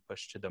sides and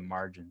pushed to the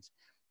margins.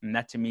 And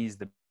that, to me, is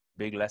the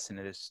big lesson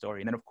of this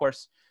story. And then, of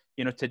course,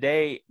 you know,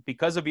 today,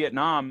 because of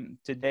Vietnam,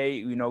 today,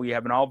 you know, we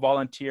have an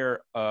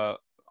all-volunteer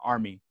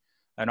army,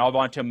 an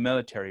all-volunteer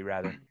military,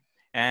 rather.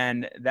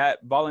 And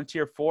that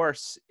volunteer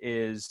force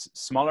is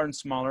smaller and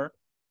smaller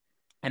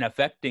and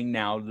affecting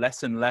now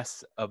less and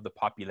less of the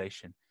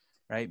population,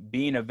 right?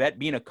 Being a vet,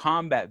 being a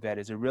combat vet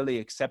is a really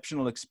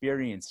exceptional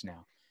experience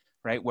now,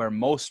 right? Where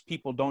most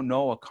people don't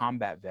know a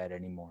combat vet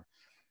anymore.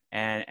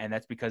 And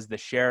that's because the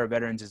share of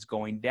veterans is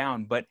going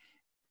down. But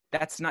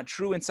that's not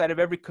true inside of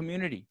every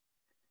community,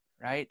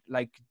 right?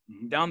 Like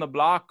down the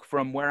block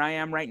from where I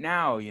am right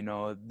now, you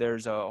know,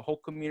 there's a whole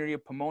community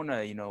of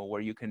Pomona, you know,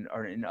 where you can,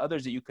 or in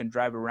others that you can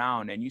drive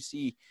around and you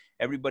see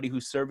everybody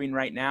who's serving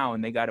right now,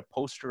 and they got a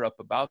poster up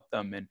about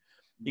them. And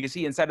you can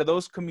see inside of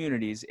those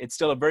communities, it's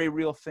still a very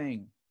real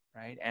thing,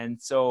 right? And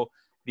so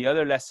the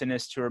other lesson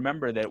is to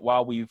remember that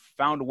while we've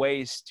found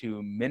ways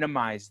to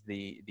minimize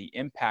the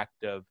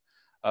impact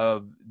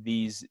of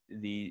these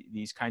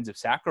kinds of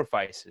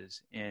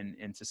sacrifices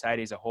in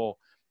society as a whole,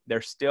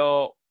 there's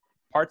still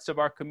parts of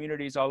our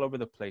communities all over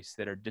the place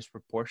that are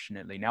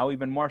disproportionately, now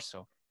even more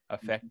so,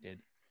 affected.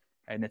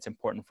 And it's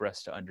important for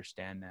us to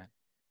understand that.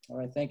 All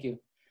right, thank you.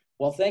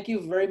 Well, thank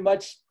you very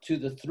much to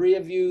the three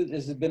of you.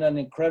 This has been an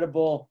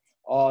incredible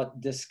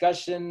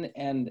discussion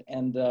and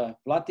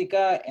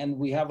plática, and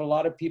we have a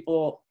lot of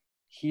people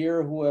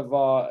here who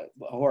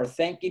are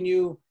thanking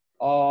you.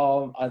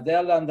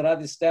 Adela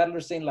Andrade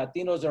Stadler saying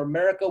Latinos are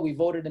America. We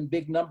voted in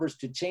big numbers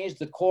to change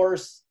the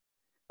course.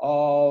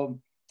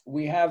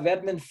 We have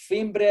Edmund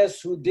Fimbres,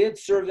 who did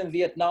serve in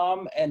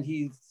Vietnam, and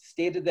he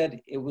stated that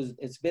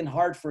it's been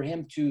hard for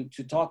him to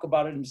talk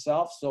about it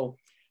himself. So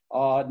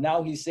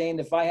now he's saying,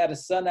 if I had a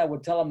son, I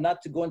would tell him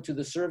not to go into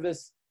the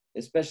service,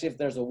 especially if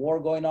there's a war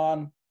going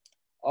on.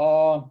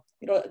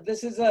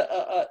 This is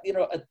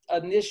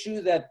an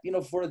issue that,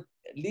 for at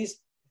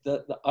least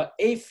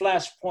a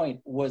flashpoint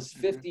was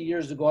 50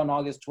 years ago on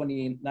August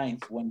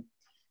 29th,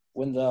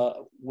 when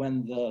the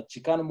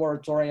Chicano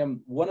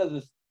moratorium, one of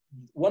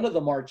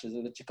the marches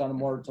of the Chicano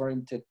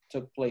moratorium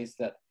took place,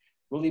 that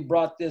really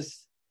brought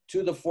this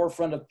to the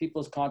forefront of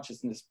people's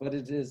consciousness. But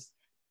it's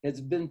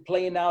been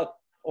playing out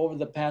over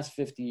the past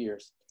 50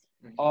 years.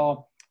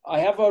 I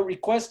have a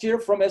request here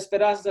from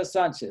Esperanza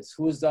Sanchez,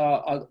 who's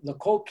the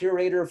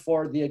co-curator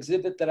for the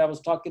exhibit that I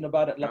was talking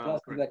about at La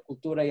Plaza de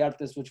Cultura y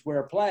Artes, which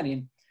we're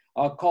planning,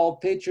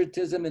 called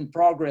Patriotism in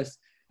Progress.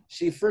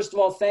 She, first of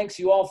all, thanks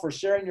you all for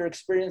sharing your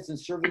experience in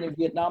serving in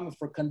Vietnam and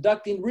for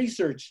conducting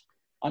research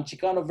on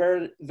Chicano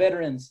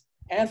veterans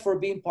and for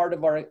being part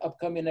of our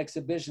upcoming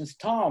exhibitions.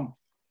 Tom,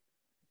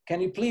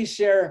 can you please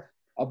share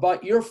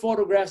about your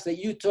photographs that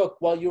you took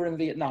while you were in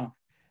Vietnam?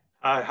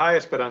 Hi,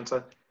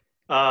 Esperanza.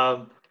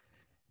 As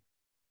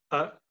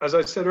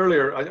I said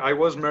earlier, I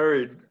was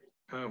married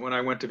when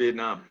I went to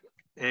Vietnam,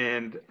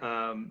 and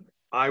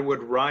I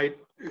would write,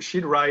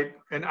 she'd write,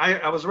 and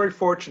I was very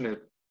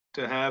fortunate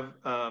to have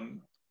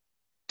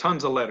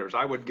tons of letters.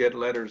 I would get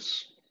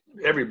letters,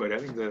 everybody. I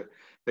think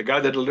the guy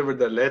that delivered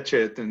the leche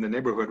in the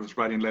neighborhood was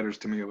writing letters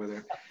to me over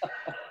there.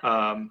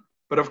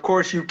 But of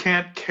course, you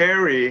can't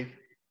carry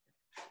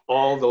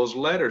all those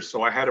letters,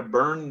 so I had to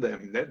burn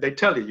them. They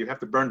tell you have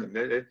to burn them.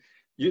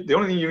 The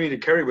only thing you need to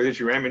carry with is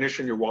your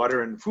ammunition, your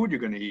water, and food you're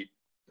going to eat.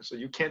 So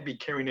you can't be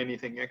carrying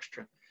anything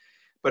extra.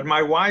 But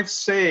my wife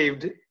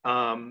saved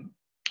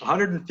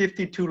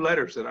 152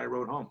 letters that I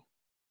wrote home.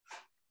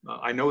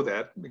 I know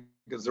that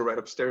because they're right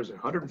upstairs there.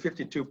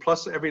 152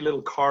 plus every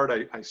little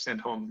card I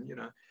sent home,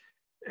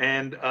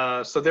 And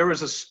so there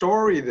was a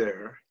story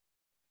there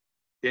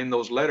in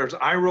those letters.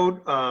 I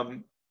wrote,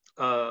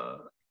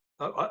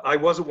 I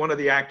wasn't one of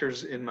the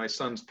actors in my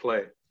son's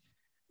play,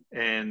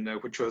 and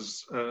which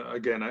was,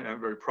 again, I'm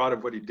very proud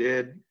of what he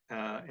did.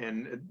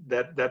 And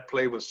that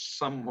play was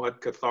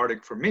somewhat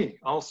cathartic for me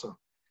also.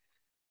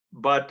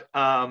 But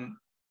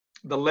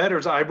the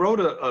letters, I wrote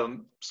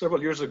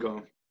several years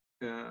ago,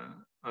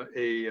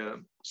 a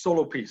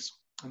solo piece,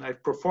 and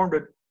I've performed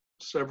it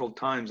several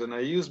times, and I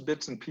used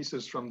bits and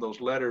pieces from those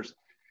letters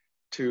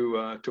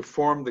to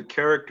form the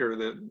character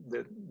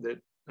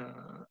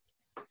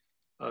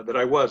that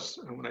I was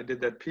when I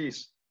did that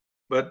piece.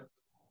 But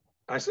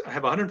I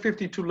have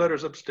 152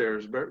 letters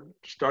upstairs,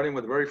 starting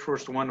with the very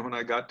first one when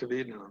I got to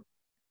Vietnam,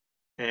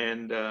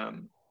 and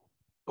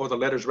or the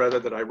letters rather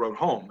that I wrote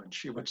home, and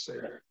she would say,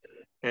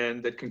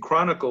 and that can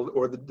chronicle,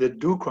 or that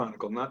do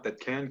chronicle, not that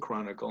can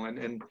chronicle,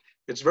 and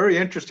it's very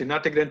interesting,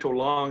 not to get into a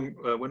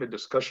long-winded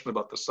discussion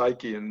about the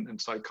psyche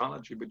and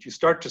psychology, but you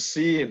start to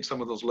see in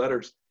some of those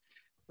letters,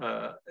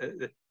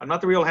 I'm not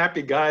the real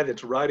happy guy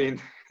that's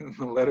writing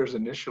the letters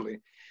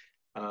initially.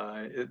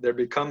 There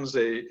becomes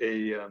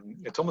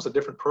it's almost a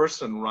different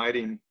person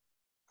writing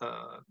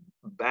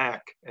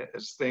back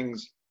as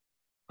things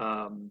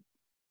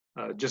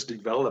just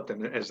developed,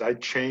 and as I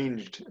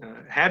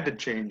had to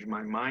change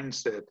my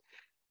mindset.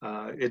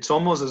 It's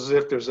almost as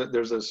if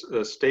there's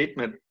a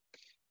statement.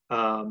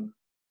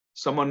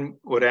 Someone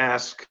would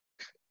ask,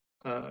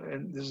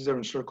 and this is there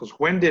in circles,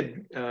 when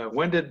did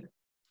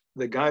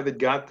the guy that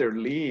got there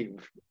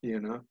leave?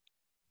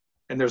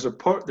 And there's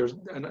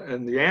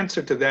and the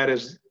answer to that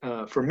is,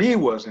 for me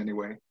was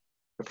anyway,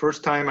 the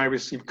first time I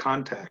received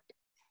contact,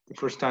 the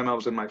first time I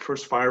was in my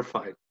first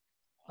firefight.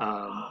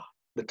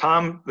 The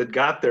Tom that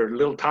got there,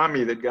 little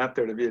Tommy that got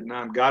there to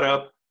Vietnam, got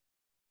up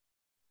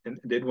and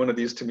did one of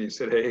these to me. He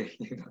said, "Hey,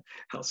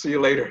 I'll see you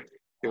later.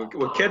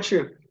 We'll catch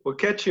you. We'll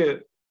catch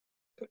you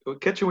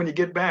when you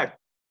get back."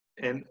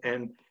 And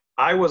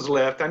I was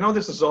left. I know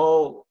this is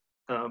all,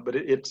 but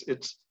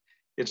it's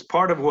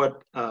part of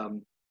what.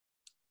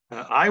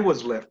 I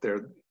was left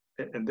there,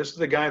 and this is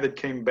the guy that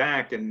came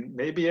back, and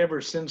maybe ever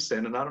since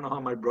then, and I don't know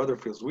how my brother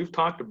feels. We've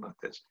talked about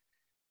this.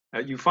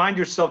 You find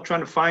yourself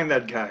trying to find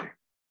that guy,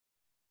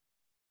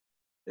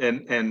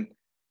 and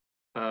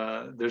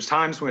there's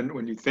times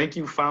when you think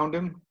you found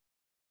him,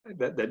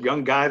 that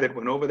young guy that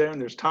went over there,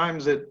 and there's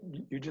times that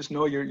you just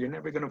know you're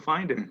never going to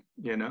find him,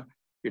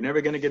 You're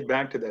never going to get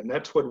back to that. And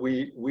that's what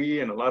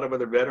we and a lot of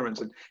other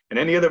veterans and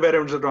any other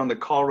veterans that are on the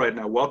call right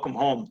now, welcome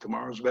home.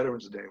 Tomorrow's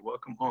Veterans Day.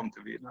 Welcome home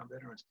to Vietnam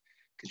veterans.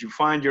 Because you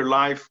find your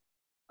life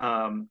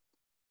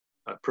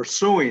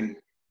pursuing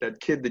that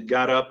kid that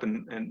got up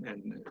and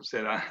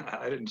said,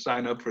 I didn't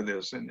sign up for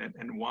this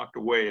and walked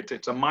away.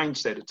 It's a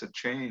mindset, it's a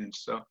change.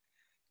 So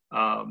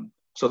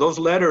so those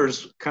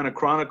letters kind of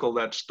chronicle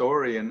that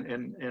story.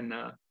 And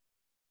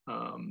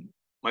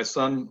my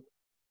son,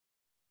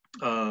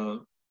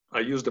 I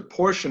used a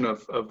portion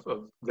of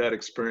that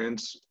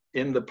experience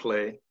in the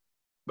play,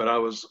 but I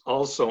was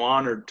also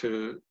honored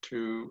to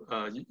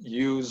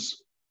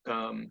use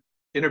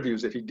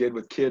interviews that he did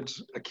with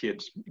kids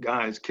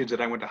that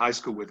I went to high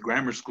school with,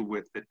 grammar school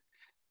with,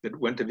 that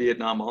went to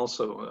Vietnam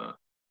also. A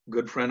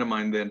good friend of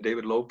mine then,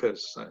 David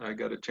Lopez, I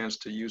got a chance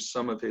to use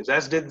some of his,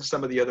 as did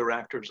some of the other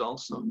actors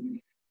also.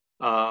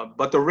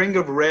 But the Ring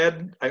of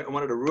Red, I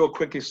wanted to real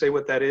quickly say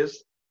what that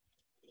is.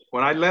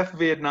 When I left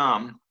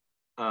Vietnam,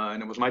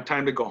 and it was my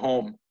time to go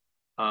home,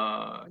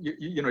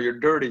 you know, you're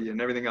dirty and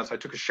everything else. I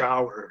took a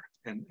shower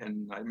and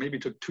I maybe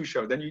took 2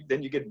 showers.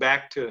 Then you get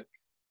back to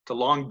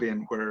Long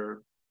Binh,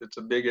 where it's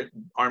a big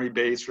army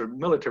base or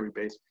military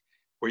base,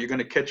 where you're going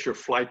to catch your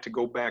flight to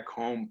go back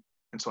home.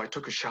 And so I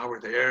took a shower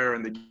there,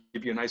 and they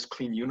give you a nice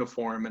clean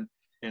uniform, and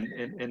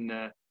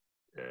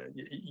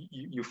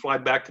you fly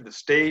back to the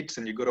States,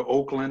 and you go to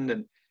Oakland,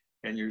 and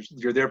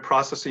you're there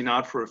processing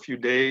out for a few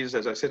days.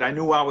 As I said, I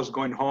knew I was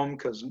going home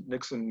because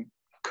Nixon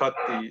cut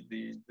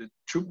the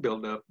troop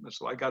buildup,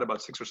 so I got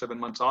about 6 or 7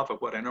 months off of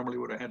what I normally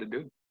would have had to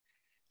do.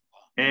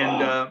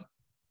 And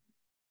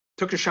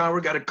took a shower,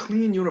 got a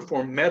clean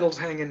uniform, medals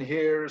hanging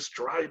here,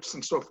 stripes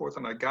and so forth.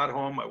 And I got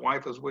home, my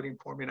wife was waiting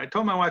for me. And I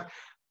told my wife,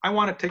 I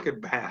want to take a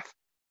bath.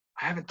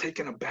 I haven't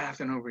taken a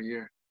bath in over a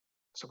year.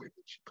 So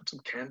she put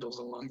some candles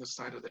along the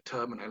side of the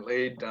tub, and I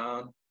laid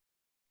down.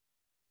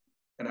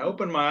 And I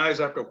opened my eyes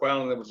after a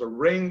while, and there was a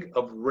ring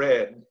of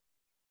red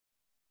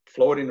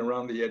floating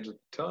around the edge of the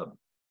tub.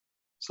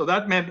 So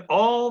that meant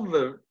all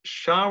the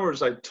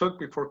showers I took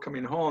before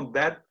coming home,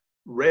 that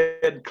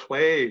red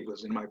clay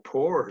was in my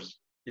pores,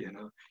 you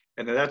know.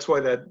 And that's why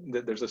that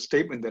there's a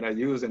statement that I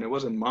use, and it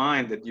wasn't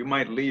mine, that you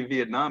might leave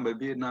Vietnam, but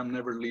Vietnam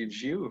never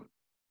leaves you.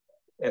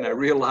 And I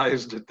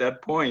realized at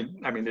that point,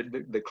 I mean,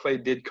 the clay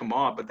did come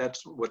off, but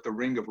that's what the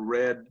ring of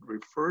red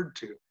referred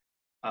to.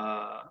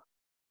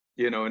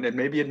 You know, and then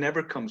maybe it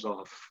never comes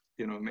off.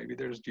 You know, maybe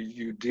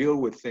you deal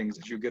with things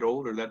as you get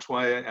older. That's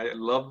why I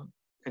love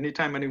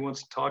anytime anyone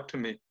wants to talk to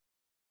me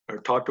or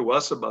talk to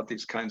us about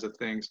these kinds of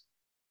things.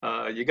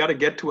 You got to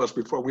get to us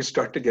before we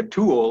start to get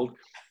too old.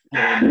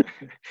 And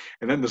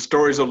then the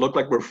stories will look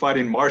like we're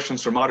fighting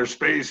Martians from outer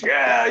space.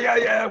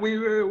 Yeah.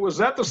 Was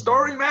that the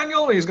story,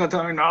 Manuel? He's going to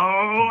tell me, no,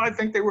 I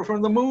think they were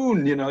from the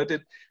moon. You know,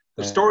 the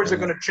stories are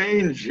going to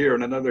change here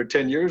in another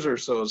 10 years or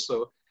so.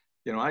 So,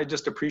 you know, I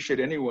just appreciate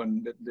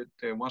anyone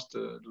that wants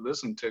to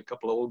listen to a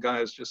couple of old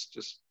guys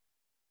just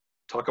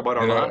talk about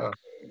our lives.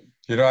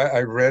 You know,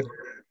 I read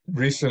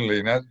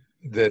recently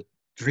that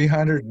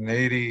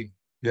 380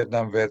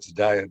 Vietnam vets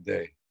die a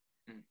day.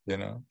 You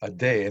know, a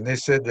day, and they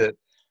said that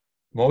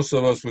most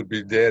of us would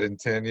be dead in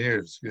 10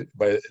 years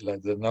by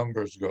like the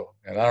numbers go.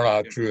 And I don't know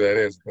how true that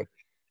is, but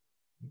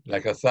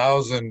like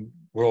 1,000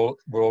 World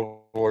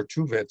War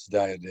II vets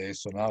die a day.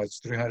 So now it's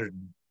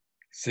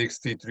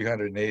 360,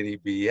 380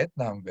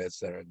 Vietnam vets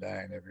that are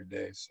dying every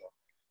day. So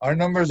our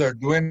numbers are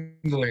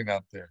dwindling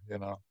out there, you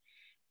know,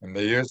 and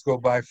the years go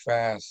by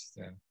fast.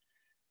 And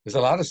there's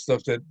a lot of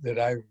stuff that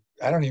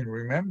I don't even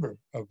remember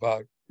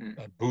about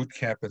boot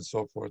camp and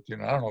so forth. You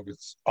know, I don't know if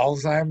it's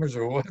Alzheimer's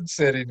or what's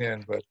setting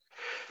in, but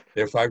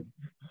if I,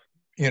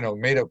 you know,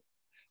 made a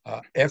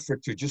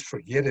effort to just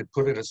forget it,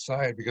 put it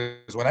aside,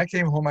 because when I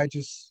came home, I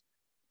just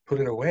put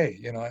it away,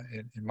 you know,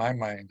 in my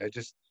mind, I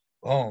just,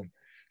 boom.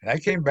 And I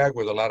came back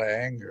with a lot of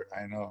anger.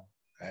 I know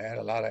I had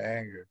a lot of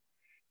anger.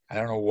 I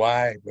don't know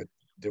why, but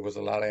there was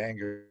a lot of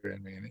anger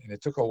in me. And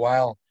it took a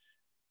while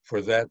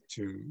for that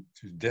to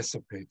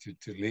dissipate,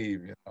 to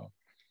leave, you know.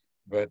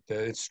 But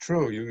it's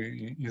true.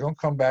 You don't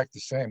come back the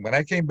same. When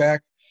I came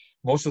back,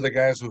 most of the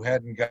guys who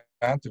hadn't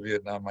gone to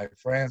Vietnam, my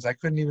friends, I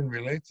couldn't even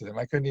relate to them.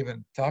 I couldn't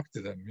even talk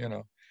to them, you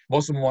know.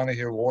 Most of them want to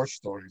hear war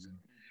stories and,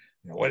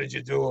 you know, what did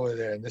you do over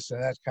there and this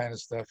and that kind of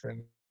stuff.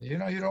 And, you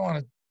know, you don't want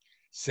to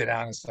sit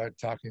down and start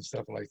talking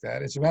stuff like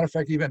that. As a matter of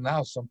fact, even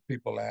now, some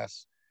people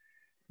ask,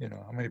 you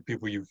know, how many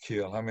people you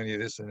kill, how many of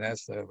this and that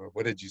stuff, or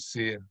what did you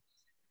see? And,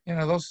 you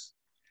know,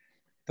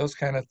 those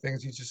kind of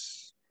things,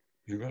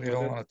 you really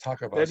don't want to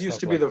talk about. That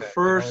used to be the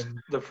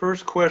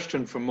first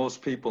question from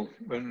most people.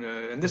 When,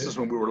 and this is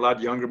when we were a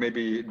lot younger,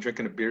 maybe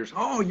drinking a beer.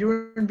 Oh, you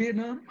were in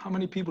Vietnam? How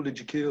many people did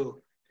you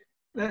kill?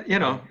 You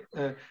know,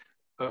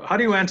 how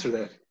do you answer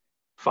that?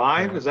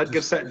 5?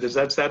 Does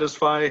that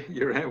satisfy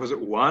your? Was it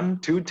 1,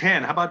 2,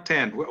 10? How about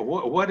 10?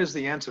 What is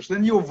the answer? So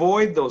then you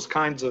avoid those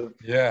kinds of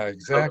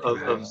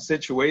of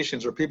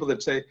situations, or people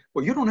that say,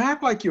 "Well, you don't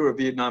act like you're a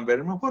Vietnam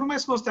veteran." Well, what am I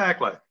supposed to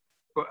act like?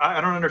 Well, I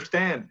don't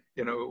understand.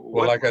 You know.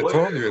 Well, like I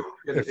told you,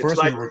 at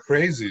first we were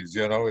crazies.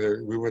 You know,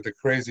 we were the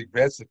crazy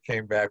vets that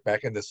came back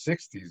in the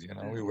 '60s. You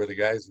know, we were the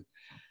guys that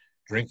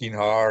drinking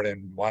hard and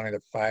wanting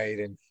to fight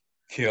and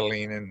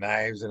killing and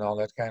knives and all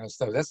that kind of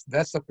stuff.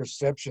 That's the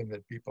perception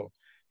that people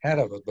had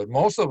of it. But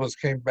most of us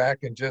came back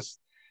and just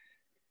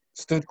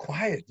stood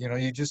quiet. You know,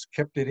 you just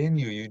kept it in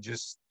you. You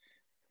just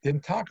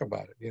didn't talk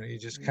about it. You know, you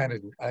just kind of,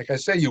 like I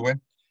say,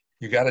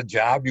 you got a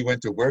job, you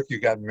went to work, you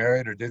got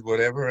married or did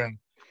whatever. And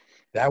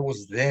that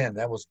was then,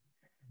 that was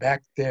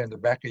back there in the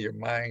back of your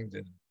mind,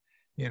 and,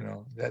 you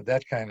know,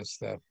 that kind of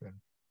stuff.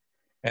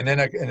 And then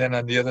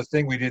on the other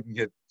thing, we didn't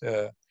get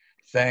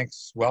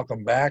thanks,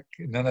 welcome back,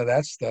 none of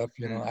that stuff.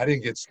 You know, I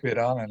didn't get spit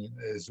on,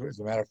 as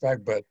a matter of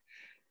fact, but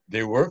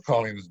they were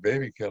calling us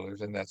baby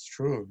killers, and that's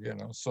true, you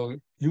know. So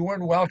you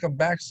weren't welcome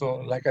back. So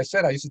like I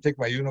said, I used to take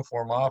my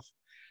uniform off,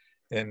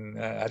 and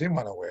I didn't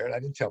want to wear it. I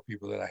didn't tell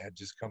people that I had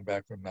just come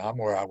back from Nam,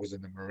 or I was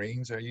in the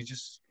Marines, or you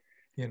just,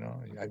 you know,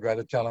 I'd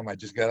rather tell them I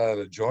just got out of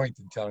the joint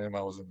than telling them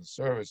I was in the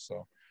service.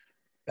 So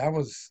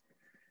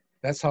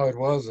that's how it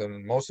was.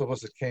 And most of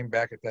us that came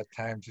back at that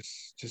time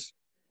just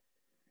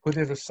put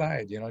it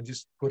aside, you know,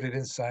 just put it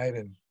inside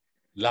and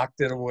locked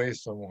it away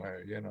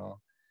somewhere, you know.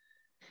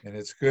 And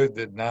it's good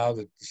that now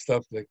that the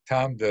stuff that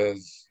Tom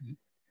does,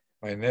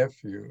 my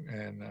nephew,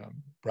 and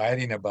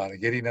writing about it,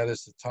 getting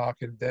others to talk,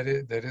 that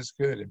is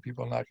good. And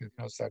people now can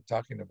start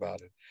talking about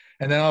it.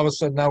 And then all of a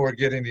sudden now we're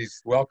getting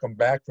these welcome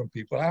back from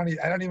people. I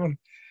don't even,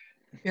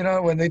 you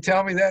know, when they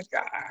tell me that,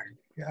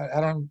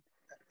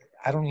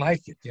 I don't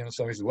like it. You know,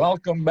 somebody's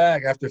welcome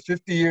back. After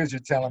 50 years,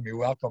 you're telling me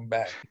welcome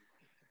back.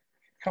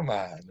 Come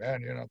on,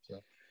 man. You know,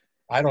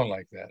 I don't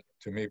like that,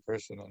 to me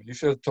personally. You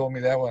should have told me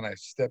that when I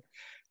stepped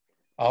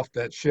off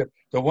that ship.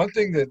 The one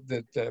thing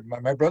that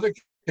my brother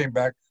came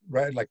back,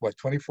 right, like what,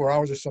 24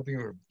 hours or something?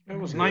 It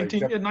was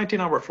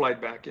 19-hour flight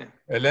back, yeah.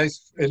 At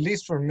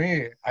least for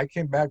me, I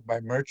came back by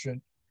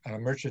on a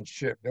merchant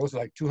ship. There was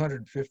like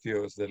 250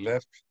 of us that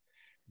left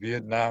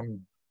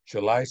Vietnam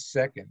July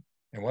 2nd.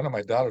 And one of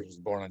my daughters was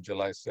born on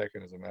July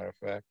 2nd, as a matter of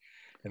fact.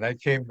 And I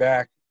came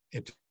back,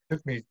 it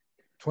took me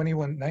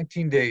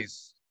 19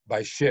 days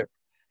by ship.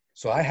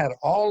 So I had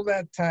all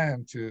that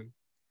time to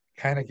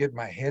kind of get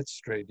my head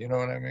straight, you know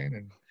what I mean?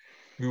 And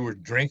we were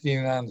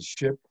drinking on the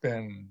ship,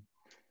 and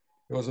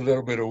there was a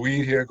little bit of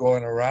weed here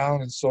going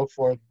around and so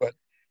forth. But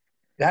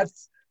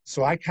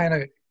so I kind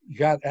of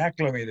got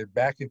acclimated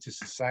back into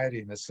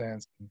society in a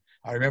sense.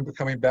 I remember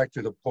coming back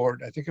to the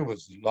port, I think it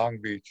was Long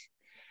Beach.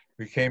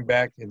 We came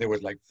back, and there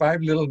was like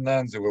 5 little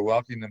nuns that were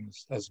welcoming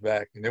us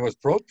back, and there was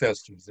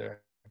protesters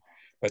there.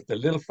 But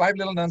the 5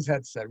 little nuns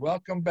had said,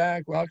 welcome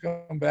back,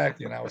 welcome back.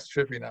 You know, I was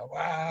tripping out,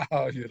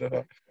 wow, you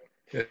know.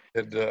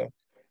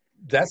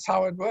 That's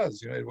how it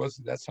was, you know,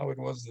 that's how it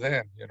was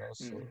then, you know.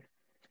 So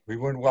we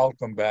weren't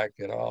welcome back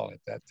at all at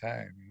that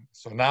time.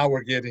 So now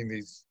we're getting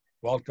these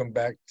welcome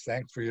back,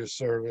 thanks for your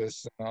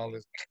service and all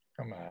this.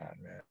 Come on,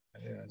 man.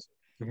 Yeah,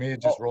 to me,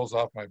 it just rolls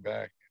off my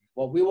back.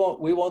 Well, we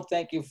won't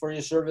thank you for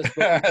your service.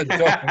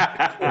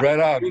 Right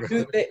on.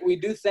 We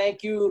do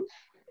thank you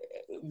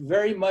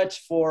very much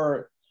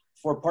for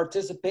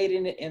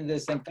participating in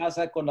this En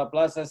Casa con la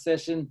Plaza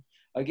session.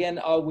 Again,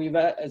 we've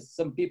had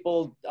some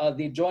people,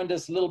 they joined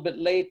us a little bit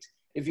late.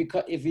 If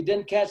you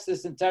didn't catch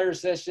this entire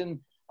session,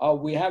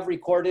 we have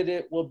recorded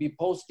it. We'll be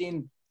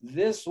posting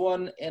this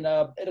one in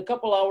a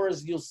couple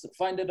hours. You'll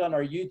find it on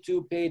our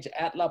YouTube page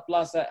at La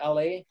Plaza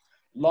LA,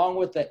 along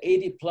with the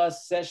 80+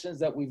 sessions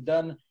that we've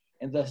done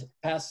in the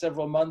past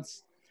several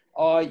months.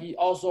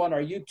 Also on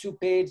our YouTube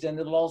page, and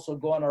it'll also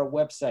go on our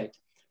website.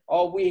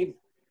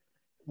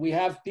 We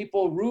have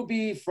people,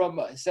 Ruby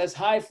says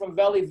hi from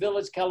Valley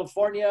Village,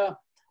 California.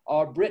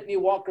 Brittany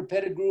Walker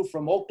Pettigrew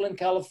from Oakland,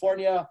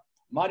 California.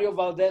 Mario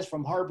Valdez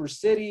from Harbor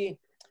City.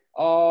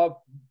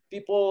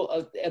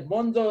 People,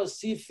 Edmundo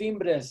C.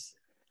 Fimbres,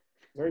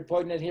 very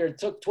poignant here. It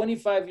took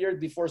 25 years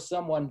before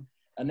someone,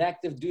 an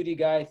active duty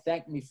guy,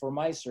 thanked me for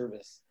my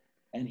service.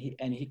 And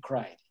he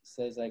cried. He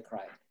says, I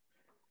cried.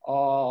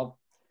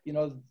 You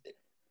know,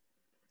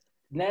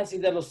 Nancy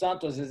de los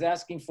Santos is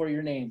asking for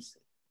your names.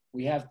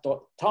 We have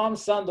Tom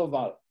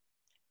Sandoval.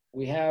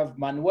 We have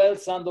Manuel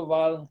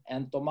Sandoval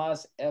and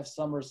Tomás F.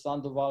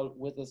 Sandoval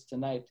with us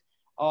tonight.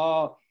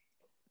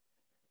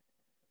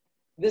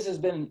 This has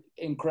been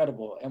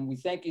incredible, and we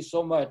thank you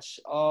so much.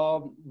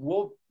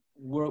 We'll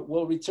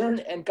return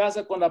En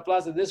Casa con la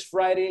Plaza this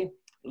Friday.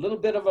 A little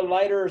bit of a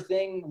lighter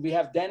thing. We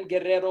have Dan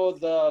Guerrero,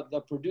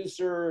 the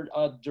producer,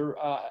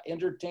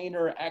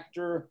 entertainer,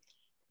 actor,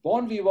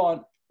 bon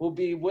vivant, who'll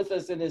be with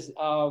us in his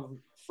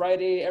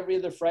every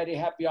other Friday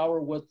happy hour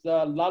with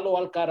Lalo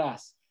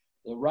Alcaraz,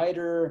 the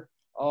writer,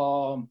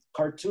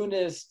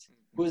 cartoonist,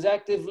 who is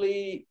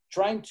actively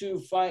trying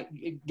to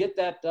get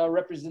that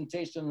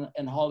representation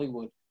in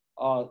Hollywood,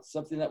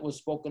 something that was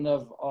spoken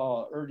of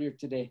earlier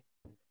today.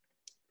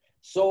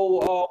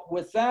 So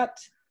with that,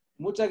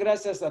 muchas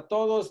gracias a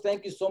todos.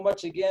 Thank you so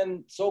much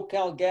again,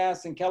 SoCal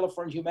Gas and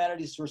California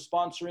Humanities for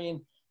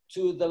sponsoring,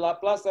 to the La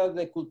Plaza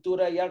de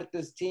Cultura y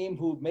Artes team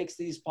who makes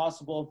these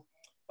possible.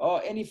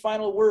 Any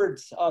final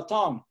words,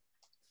 Tom?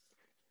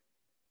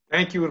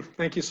 Thank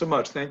you so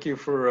much. Thank you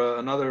for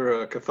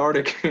another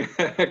cathartic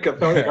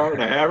hour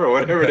and a half or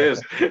whatever it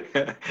is.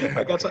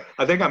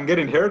 I think I'm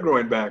getting hair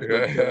growing back.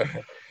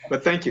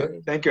 But thank you,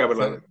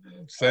 Abelardo.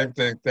 Same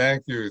thing.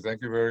 Thank you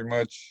very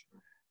much.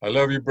 I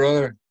love you,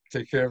 brother.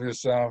 Take care of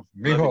yourself.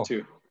 Mijo, Love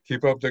you too.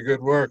 keep up the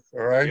good work.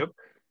 All right. Yep.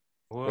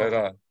 Right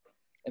on.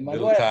 And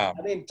Little Manuel, Tom.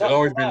 I mean, It'll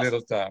always be Tomás,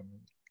 little Tom.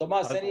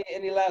 Tomás,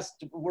 any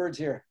last words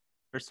here?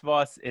 First of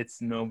all,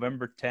 it's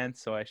November 10th,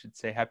 so I should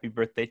say happy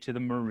birthday to the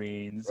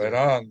Marines. Right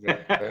on.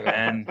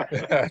 And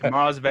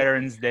tomorrow's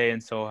Veterans Day,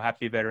 and so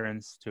happy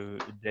Veterans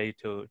Day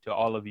to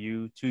all of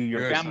you, to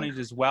your families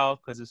as well,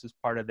 because this is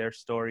part of their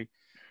story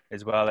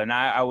as well. And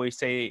I always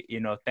say, you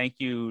know, thank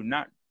you,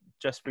 not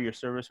just for your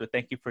service, but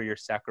thank you for your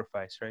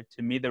sacrifice, right?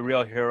 To me, the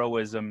real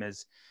heroism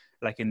is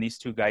like in these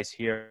two guys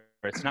here.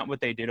 It's not what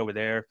they did over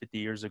there 50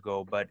 years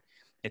ago, but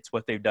it's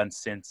what they've done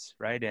since,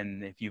 right?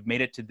 And if you've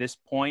made it to this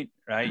point,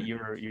 right,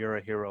 you're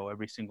a hero,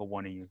 every single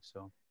one of you.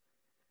 So,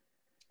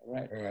 All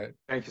right. All right.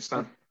 Thank you,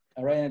 son.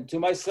 All right, and to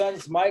my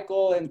sons,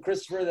 Michael and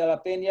Christopher de la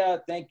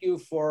Peña, thank you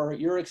for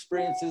your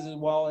experiences as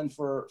well, and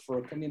for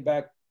coming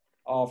back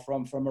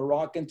from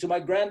Iraq. And to my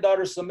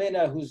granddaughter,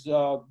 Samina, who's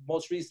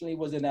most recently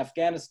was in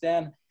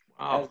Afghanistan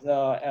as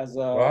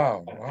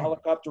a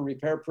helicopter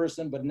repair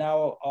person, but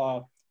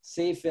now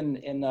safe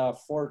in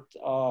Fort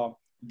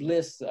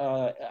Bliss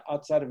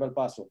outside of El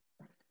Paso.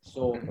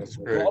 So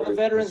to all the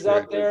veterans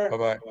out there,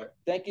 bye-bye.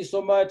 Thank you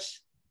so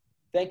much.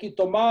 Thank you,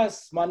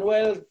 Tomás,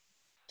 Manuel,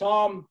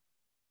 Tom,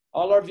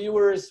 all our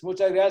viewers.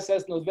 Muchas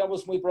gracias. Nos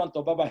vemos muy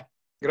pronto. Bye-bye.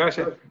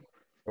 Gracias.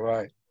 All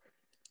right.